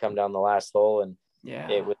watched him come down the last hole, and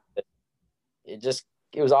it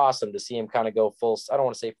was awesome to see him kind of go full. I don't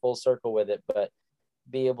want to say full circle with it, but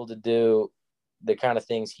be able to do the kind of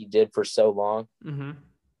things he did for so long,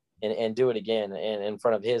 and do it again, and in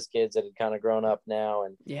front of his kids that had kind of grown up now.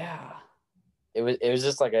 And it was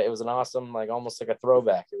just like it was an awesome, like almost like a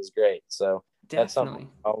throwback. It was great. So that's something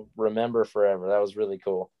I'll remember forever. That was really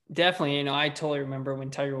cool. Definitely. I totally remember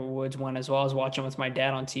when Tiger Woods won as well. I was watching with my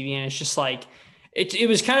dad on TV, and it's just like, it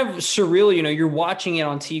was kind of surreal. You're watching it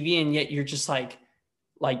on TV, and yet you're just like,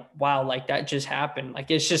 wow, like that just happened. Like,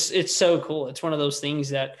 it's so cool. It's one of those things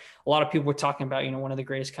that a lot of people were talking about, one of the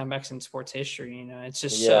greatest comebacks in sports history. It's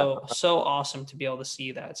just so awesome to be able to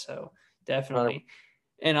see that. So definitely.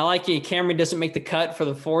 And I like it. Cameron doesn't make the cut for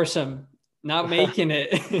the foursome, not making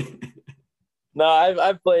it. No,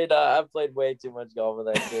 I've played way too much golf with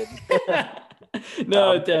that kid.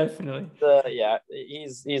 No, definitely.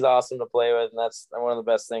 He's awesome to play with, and that's one of the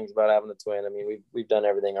best things about having a twin. I mean, we've done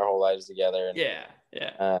everything our whole lives together. And,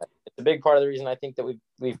 it's a big part of the reason I think that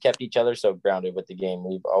we've kept each other so grounded with the game.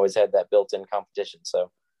 We've always had that built-in competition.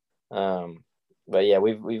 So, but yeah,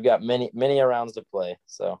 we've got many rounds to play.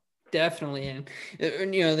 So. Definitely. And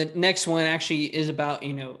the next one actually is about,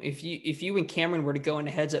 if you and Cameron were to go in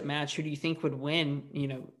a heads up match, who do you think would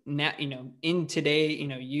win, now, in today,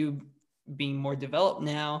 you being more developed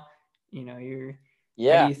now, how do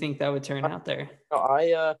you think that would turn out there?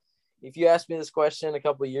 If you asked me this question a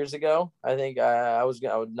couple of years ago, I think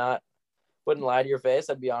wouldn't lie to your face.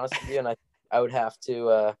 I'd be honest with you. And I would have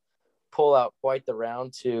to pull out quite the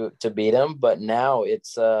round to beat him. But now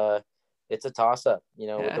it's a toss up,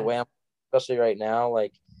 with the way I'm, especially right now,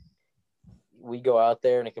 like we go out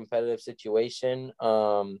there in a competitive situation.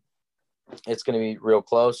 It's going to be real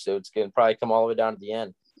close. So it's going to probably come all the way down to the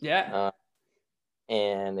end.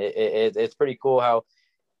 And it's pretty cool how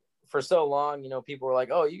for so long, people were like,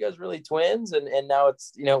 oh, you guys really twins. And now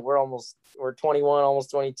it's, we're 21,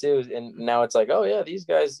 almost 22. And now it's like, oh yeah, these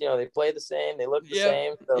guys, they play the same. They look the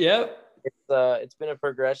same. So it's been a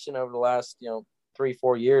progression over the last,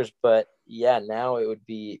 3-4 years, but now it would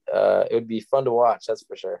be fun to watch. That's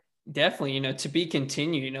for sure. Definitely, to be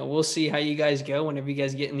continued. We'll see how you guys go whenever you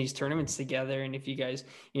guys get in these tournaments together, and if you guys,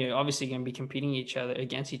 obviously going to be competing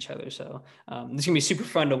against each other. So this is gonna be super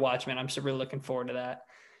fun to watch, man. I'm super looking forward to that.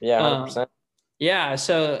 100%. Yeah.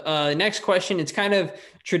 So next question, it's kind of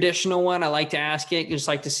traditional one. I like to ask it, just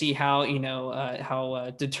like to see how, how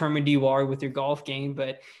determined you are with your golf game.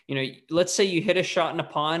 But, let's say you hit a shot in a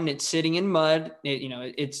pond, it's sitting in mud,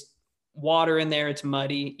 it's water in there, it's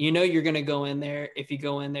muddy. You're going to go in there. If you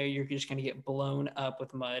go in there, you're just going to get blown up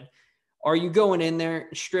with mud. Are you going in there,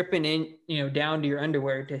 stripping in, down to your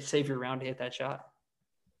underwear to save your round to hit that shot?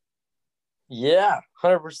 Yeah,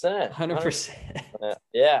 100%. 100%.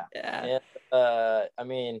 Yeah. I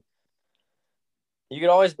mean, you could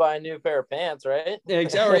always buy a new pair of pants, right?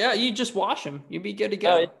 Exactly. Yeah, you just wash them. You'd be good to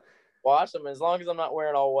go. Wash them as long as I'm not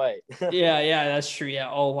wearing all white. Yeah, that's true. Yeah,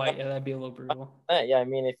 all white. Yeah, that'd be a little brutal. Yeah, I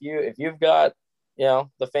mean, if you've got,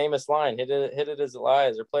 the famous line, hit it as it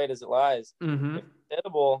lies, or play it as it lies. Mm-hmm. If it's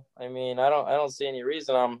hittable, I mean, I don't see any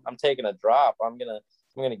reason I'm taking a drop. I'm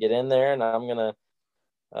gonna get in there, and I'm gonna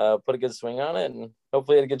put a good swing on it, and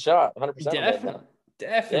hopefully hit a good shot. 100%.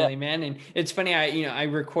 Definitely, man. And it's funny, I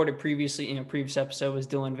recorded previously, previous episode was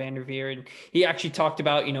Dylan Vanderveer, and he actually talked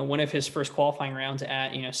about, one of his first qualifying rounds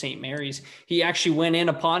at, St. Mary's. He actually went in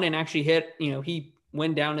upon and actually hit, he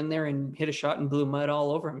went down in there and hit a shot and blew mud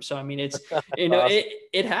all over him. So, I mean, it's, Awesome.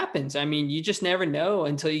 it happens. I mean, you just never know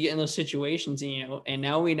until you get in those situations, and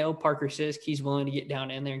now we know Parker Sisk, he's willing to get down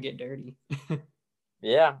in there and get dirty.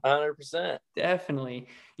 Yeah, 100%. Definitely.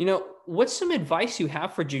 What's some advice you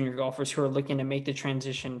have for junior golfers who are looking to make the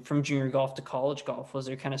transition from junior golf to college golf? Was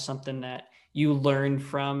there kind of something that you learned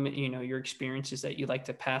from, your experiences that you'd like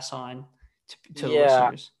to pass on to the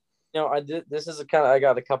listeners? I did. This is I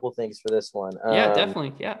got a couple things for this one. Yeah,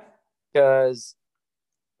 definitely. Yeah. Because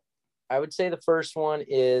I would say the first one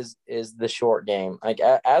is the short game. Like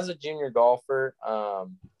as a junior golfer,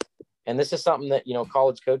 and this is something that,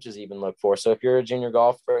 college coaches even look for. So if you're a junior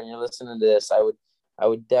golfer and you're listening to this, I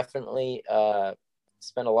would definitely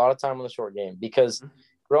spend a lot of time on the short game, because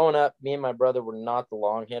growing up, me and my brother were not the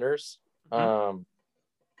long hitters. And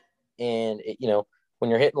when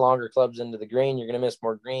you're hitting longer clubs into the green, you're going to miss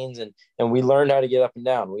more greens. And we learned how to get up and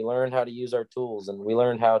down. We learned how to use our tools, and we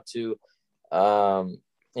learned how to,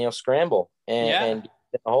 scramble and get in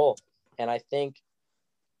the hole. And I think,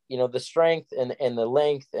 the strength and the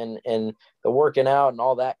length and the working out and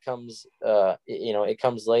all that comes, it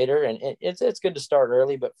comes later, and it's good to start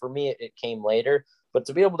early, but for me, it came later. But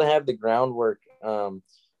to be able to have the groundwork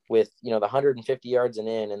with, the 150 yards and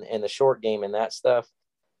the short game and that stuff,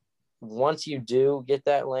 once you do get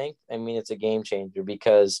that length, I mean, it's a game changer,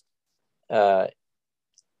 because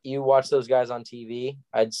you watch those guys on TV.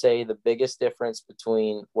 I'd say the biggest difference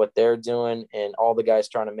between what they're doing and all the guys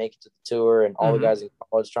trying to make it to the tour and all the guys in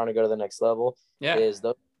college trying to go to the next level is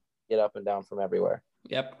those get up and down from everywhere.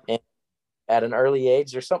 Yep. And at an early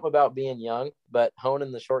age, there's something about being young, but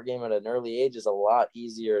honing the short game at an early age is a lot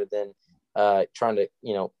easier than trying to,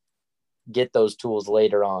 get those tools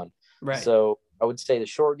later on. Right. So I would say the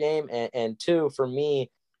short game, and two, for me,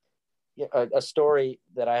 a story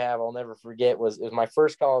that I have I'll never forget was my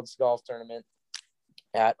first college golf tournament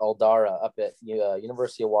at Aldara up at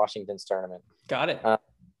University of Washington's tournament. Got it.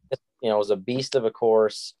 It was a beast of a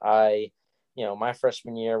course. My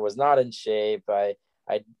freshman year was not in shape. I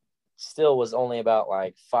still was only about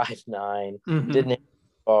like 5'9", didn't hit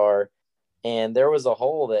far, and there was a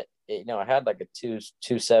hole that I had like a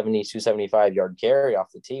 270, 275 yard carry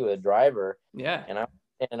off the tee with a driver. Yeah. And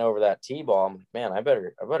and over that tee ball, I'm like, man, I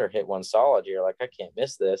better hit one solid here. Like, I can't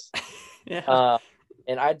miss this. Yeah.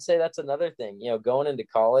 And I'd say that's another thing, going into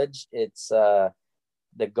college, it's the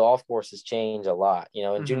golf courses change a lot,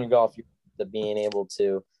 in junior golf, you're being able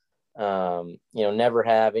to, never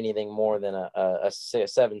have anything more than a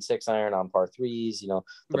 7-6 iron on par threes,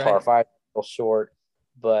 the par five short.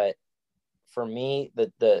 But for me,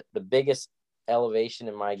 the biggest elevation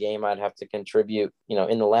in my game I'd have to contribute,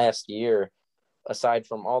 in the last year, aside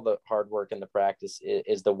from all the hard work and the practice,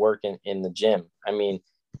 is the work in the gym. I mean,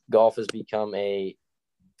 golf has become a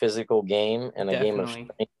physical game and a game of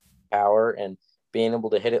strength, power, and being able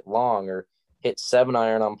to hit it long or hit 7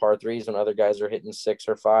 iron on par threes when other guys are hitting 6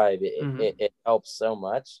 or 5. It helps so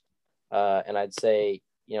much. And I'd say,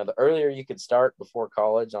 the earlier you could start before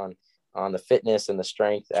college on the fitness and the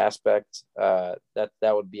strength aspect, that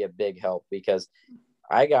would be a big help, because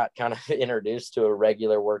I got kind of introduced to a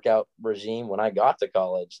regular workout regime when I got to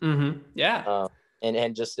college. Yeah.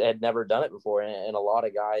 And just had never done it before. And a lot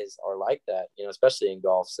of guys are like that, especially in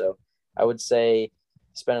golf. So I would say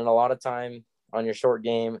spending a lot of time on your short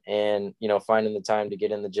game and, finding the time to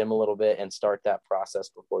get in the gym a little bit and start that process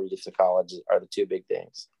before you get to college are the two big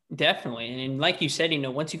things. Definitely. And like you said,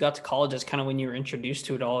 once you got to college, that's kind of when you were introduced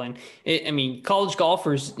to it all. And college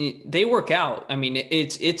golfers, they work out. I mean,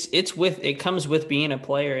 it comes with being a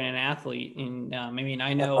player and an athlete. And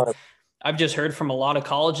I know I've just heard from a lot of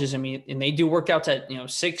colleges, and they do workouts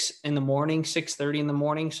at, 6 in the morning, 6:30 in the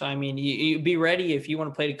morning. So, you be ready if you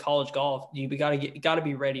want to play college golf. You got to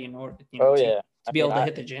be ready in order, to be able to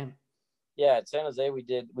hit the gym. Yeah. At San Jose, we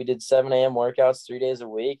did 7 a.m. workouts 3 days a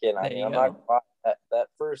week. And I'm not that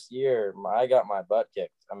first year, I got my butt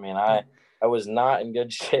kicked. I was not in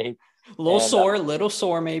good shape. Little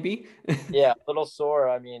sore, maybe. Yeah, a little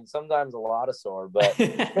sore. Sometimes a lot of sore, but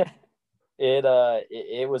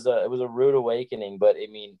it was a rude awakening. But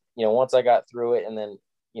once I got through it, and then,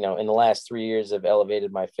 in the last 3 years have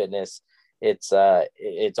elevated my fitness, it's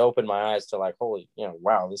opened my eyes to like, holy,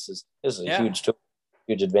 wow, this is a huge tool,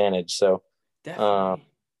 huge advantage. So, definitely.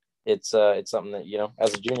 It's something that,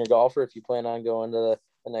 as a junior golfer, if you plan on going to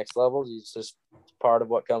the next level, it's just part of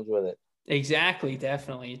what comes with it. Exactly.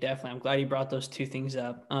 Definitely. I'm glad you brought those two things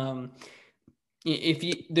up. if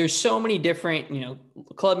you, there's so many different,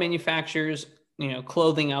 club manufacturers,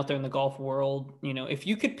 clothing out there in the golf world. If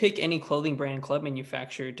you could pick any clothing brand, club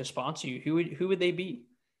manufacturer to sponsor you, who would they be?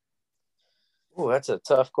 Oh, that's a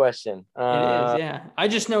tough question. It is, yeah. I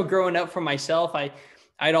just know growing up for myself,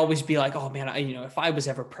 I'd always be like, oh man, if I was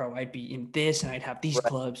ever pro, I'd be in this and I'd have these right.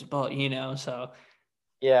 clubs, but so.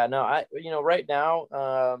 Yeah, no, right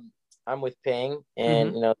now, I'm with Ping,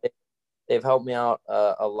 and Mm-hmm. they've helped me out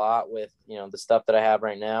a lot with the stuff that I have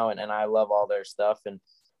right now, and I love all their stuff. And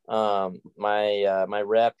my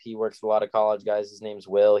rep, he works with a lot of college guys. His name's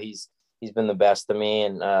Will. He's been the best to me,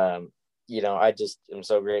 and I just am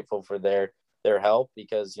so grateful for their help,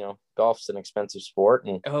 because golf's an expensive sport,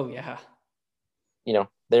 and Oh yeah.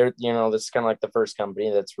 they're this is kind of like the first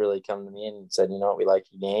company that's really come to me and said, we like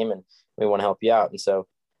your game and we want to help you out. And so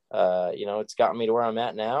it's gotten me to where I'm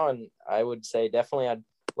at now, and I would say definitely I'd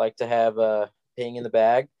like to have Ping in the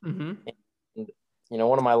bag. Mm-hmm. And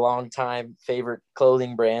one of my longtime favorite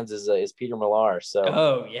clothing brands is Peter Millar. So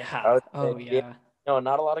Oh I yeah. would say, Oh yeah, yeah.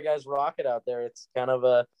 not a lot of guys rock it out there. It's kind of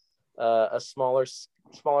a smaller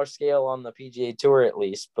scale on the PGA Tour, at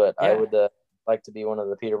least, but I Yeah. would like to be one of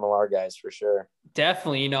the Peter Millar guys for sure.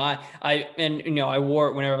 Definitely, I wore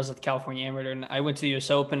it whenever I was at the California Amateur, and I went to the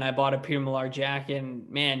US Open. I bought a Peter Millar jacket, and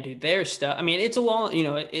man, dude, their stuff. I mean, it's a long,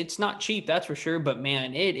 it's not cheap, that's for sure, but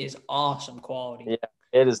man, it is awesome quality.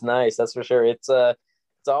 Yeah, it is nice. That's for sure. It's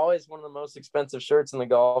always one of the most expensive shirts in the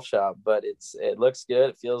golf shop, but it looks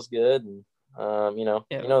good. It feels good. And,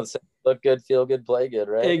 Yeah, look good, feel good, play good,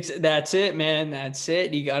 right? that's it, man. That's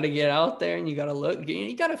it. You got to get out there and you got to look good.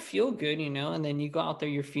 You got to feel good, and then you go out there,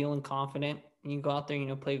 you're feeling confident. And you go out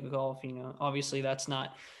there, play golf. Obviously that's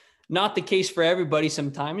not the case for everybody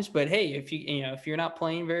sometimes, but hey, if you're not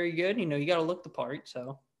playing very good, you got to look the part.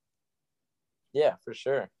 So Yeah, for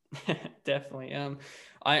sure. definitely.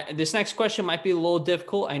 This next question might be a little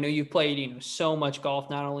difficult. I know you've played, so much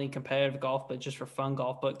golf, not only competitive golf, but just for fun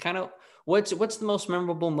golf. But kind of, what's the most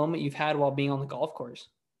memorable moment you've had while being on the golf course?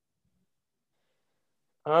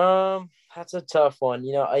 That's a tough one.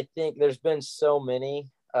 I think there's been so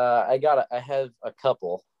many. I have a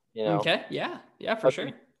couple. Okay, yeah, yeah, for I sure.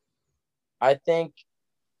 I think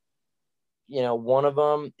one of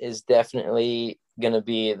them is definitely going to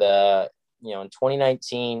be in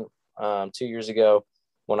 2019, 2 years ago,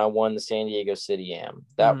 when I won the San Diego City Am.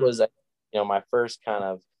 That Mm-hmm. was, my first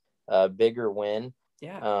kind of bigger win,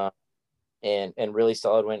 Yeah. uh, and really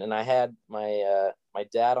solid win. And I had my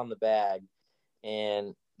dad on the bag,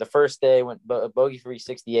 and the first day went bogey free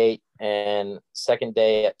 68, and second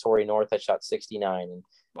day at Torrey North I shot 69. And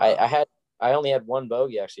Wow. I only had one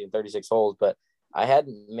bogey actually in 36 holes, but I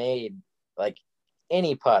hadn't made like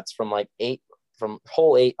any putts from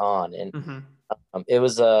hole 8 on. And Mm-hmm. it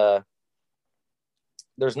was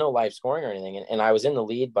there's no live scoring or anything, and I was in the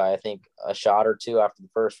lead by I think a shot or two after the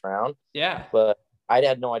first round, Yeah. but I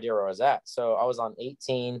had no idea where I was at. So I was on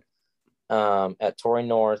 18 at Torrey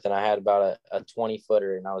North, and I had about a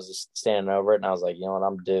 20-footer, and I was just standing over it, and I was like, you know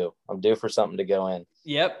what, I'm due for something to go in.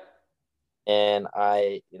 Yep. And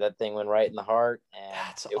that thing went right in the heart, and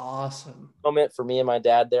That's it was awesome. a moment for me and my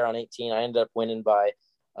dad there on 18. I ended up winning by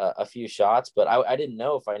a few shots, but I didn't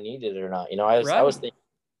know if I needed it or not. I was Right. thinking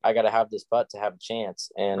I got to have this putt to have a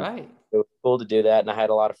chance, and Right. it was cool to do that. And I had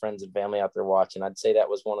a lot of friends and family out there watching. I'd say that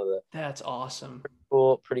was one of the That's awesome.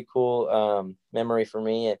 pretty cool memory for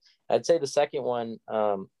me. And I'd say the second one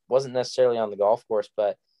wasn't necessarily on the golf course,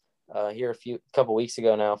 but here a few weeks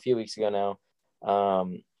ago now,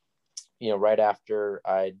 right after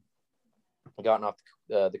I'd gotten off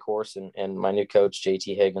the course, and my new coach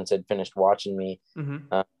JT Higgins had finished watching me.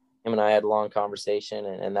 Mm-hmm. Him and I had a long conversation,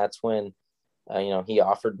 and that's when he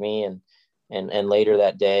offered me, and later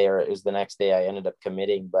that day, or it was the next day, I ended up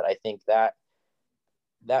committing. But I think that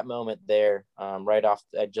moment there, right off,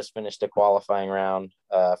 I just finished a qualifying round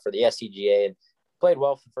for the SCGA, and played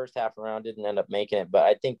well for the first half round, didn't end up making it. But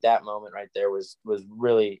I think that moment right there was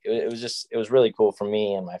really, it was really cool for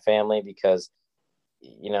me and my family, because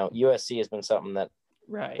USC has been something that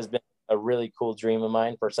Right. has been a really cool dream of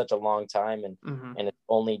mine for such a long time, and Mm-hmm. it's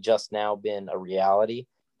only just now been a reality.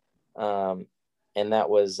 And that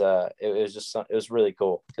was it was really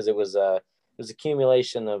cool, because it was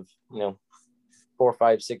accumulation of 4,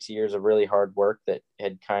 5, 6 years of really hard work that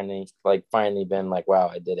had kind of like finally been like, wow,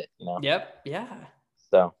 I did it. Yep. Yeah.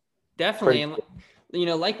 So Definitely. pretty And cool.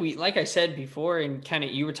 like I said before, and kind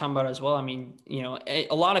of you were talking about as well. I mean,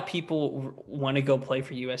 a lot of people want to go play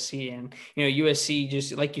for USC, and USC,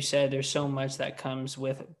 just like you said, there's so much that comes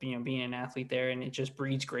with being an athlete there, and it just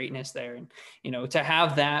breeds greatness there. And to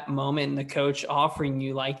have that moment and the coach offering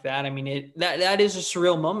you like that, I mean, that is a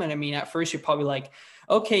surreal moment. I mean, at first you're probably like,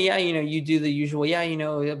 okay, yeah, you do the usual, yeah, I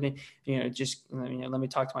mean, just let me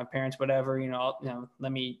talk to my parents, whatever,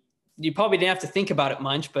 let me. You probably didn't have to think about it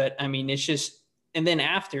much, but I mean, it's just. And then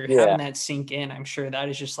after having that sink in, I'm sure that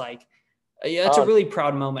is just like, it's a really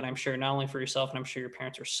proud moment, I'm sure, not only for yourself, and I'm sure your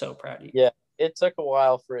parents are so proud of you. Yeah, it took a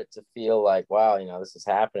while for it to feel like, wow, this is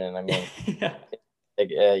happening. I mean,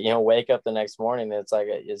 wake up the next morning, and it's like,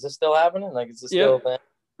 is this still happening? Like, is this still a thing?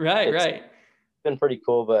 Right. It's been pretty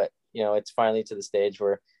cool, but it's finally to the stage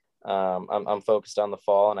where I'm focused on the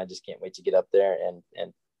fall, and I just can't wait to get up there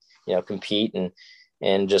and compete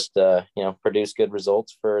and just produce good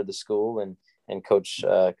results for the school and Coach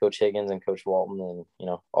Higgins and Coach Walton and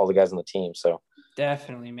all the guys on the team. So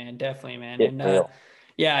definitely, man. And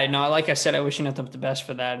yeah, no, like I said, I wish you nothing but the best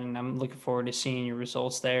for that, and I'm looking forward to seeing your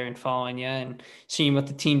results there and following you and seeing what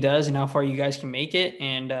the team does and how far you guys can make it.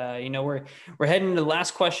 And we're heading to the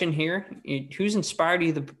last question here. Who's inspired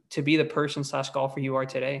you to be the person / golfer you are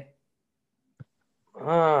today?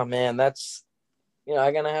 Oh man, that's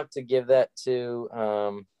I'm gonna have to give that to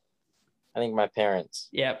I think my parents.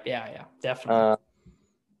 Yeah, definitely.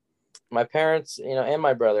 My parents, and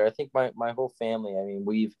my brother. I think my whole family. I mean,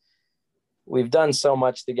 we've done so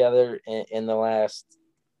much together in the last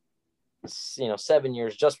 7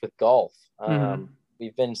 years just with golf.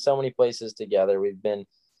 We've been so many places together. We've been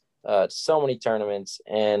so many tournaments,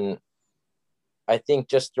 and I think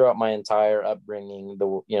just throughout my entire upbringing,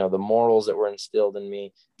 the morals that were instilled in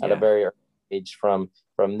me at a very early age from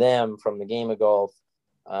them, from the game of golf.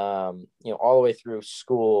 All the way through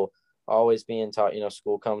school, always being taught,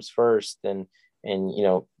 school comes first and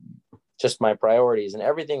just my priorities and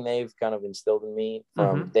everything they've kind of instilled in me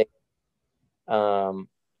from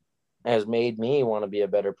has made me want to be a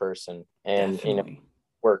better person and,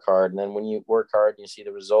 work hard. And then when you work hard and you see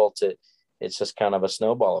the results, it's just kind of a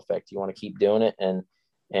snowball effect. You want to keep doing it. And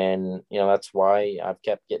that's why I've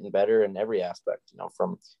kept getting better in every aspect,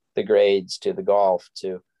 from the grades to the golf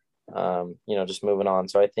to, just moving on.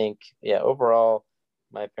 So I think, overall,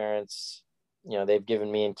 my parents, they've given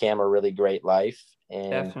me and Cam a really great life,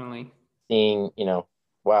 and definitely seeing,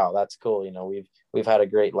 wow, that's cool. We've had a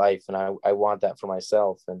great life, and I want that for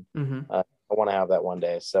myself, and I want to have that one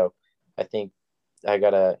day. So I think I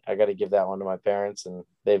gotta give that one to my parents, and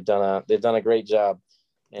they've done a great job,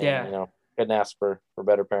 and couldn't ask for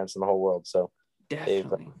better parents in the whole world. So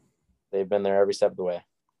definitely they've been there every step of the way.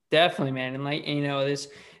 Definitely, man. And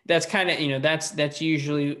that's kind of, that's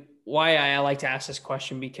usually why I like to ask this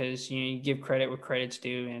question, because, you give credit where credit's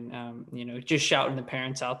due, and, just shouting the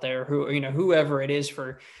parents out there whoever it is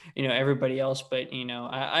for, everybody else. But,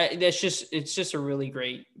 it's just a really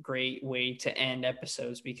great way to end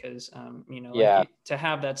episodes, because, to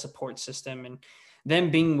have that support system and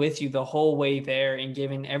them being with you the whole way there and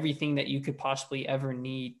giving everything that you could possibly ever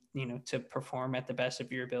need, to perform at the best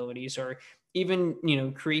of your abilities, or even,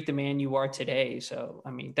 create the man you are today. So,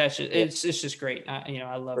 I mean, that's just, it's just great.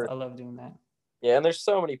 I love doing that. Yeah. And there's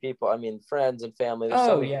so many people, I mean, friends and family. But,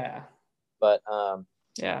 something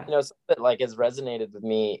that like has resonated with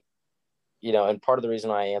me, and part of the reason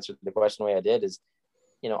why I answered the question the way I did is,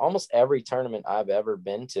 almost every tournament I've ever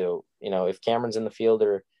been to, if Cameron's in the field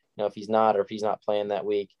or, if he's not, or if he's not playing that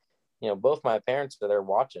week, both my parents are there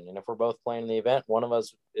watching. And if we're both playing in the event, one of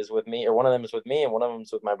us is with me, or one of them is with me, and one of them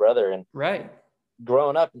is with my brother. And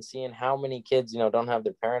growing up and seeing how many kids, don't have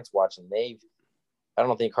their parents watching, I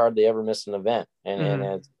don't think hardly ever missed an event.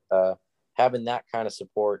 And having that kind of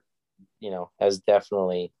support, has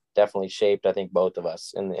definitely shaped, I think, both of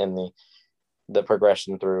us in the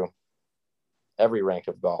progression through every rank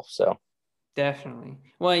of golf. So definitely.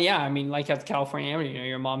 Well, yeah, I mean, like at the California,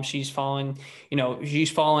 your mom, she's following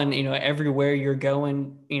everywhere you're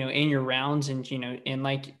going, in your rounds, and, and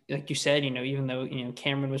like you said, even though,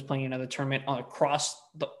 Cameron was playing another tournament across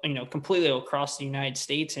the, completely across the United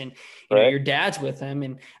States, and, your dad's with them.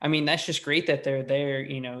 And I mean, that's just great that they're there,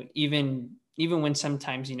 even when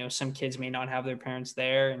sometimes, some kids may not have their parents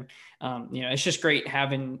there. And, it's just great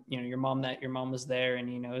having, your mom was there.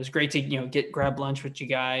 And, it was great to, grab lunch with you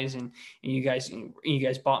guys, and you guys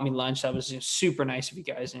bought me lunch. That was just super nice of you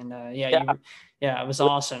guys. And it was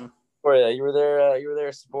awesome. You were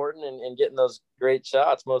there supporting and getting those great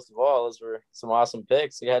shots. Most of all, those were some awesome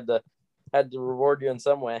picks. You had to had to reward you in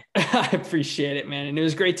some way. I appreciate it, man. And it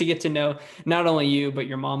was great to get to know not only you, but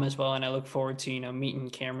your mom as well. And I look forward to, meeting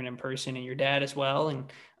Cameron in person and your dad as well.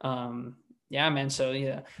 And yeah, man. So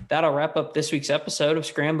yeah, that'll wrap up this week's episode of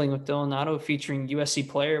Scrambling with Dylan Otto featuring USC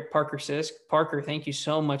player Parker Sisk. Parker, thank you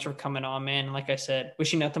so much for coming on, man. And like I said,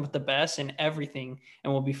 wish you nothing but the best and everything.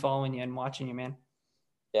 And we'll be following you and watching you, man.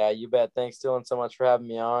 Yeah, you bet. Thanks, Dylan, so much for having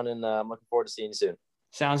me on. And I'm looking forward to seeing you soon.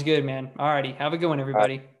 Sounds good, man. All righty. Have a good one,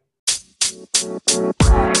 everybody. Right.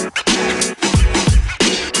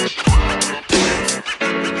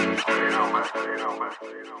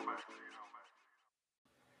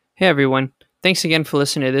 Hey everyone, thanks again for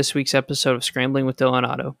listening to this week's episode of Scrambling with Dylan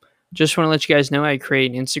Otto. Just want to let you guys know I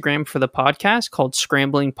create an Instagram for the podcast called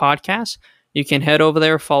Scrambling Podcast. You can head over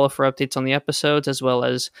there, follow for updates on the episodes, as well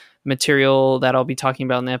as material that I'll be talking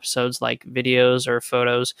about in the episodes, like videos or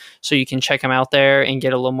photos, so you can check them out there and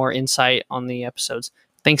get a little more insight on the episodes.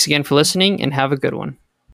 Thanks again for listening, and have a good one.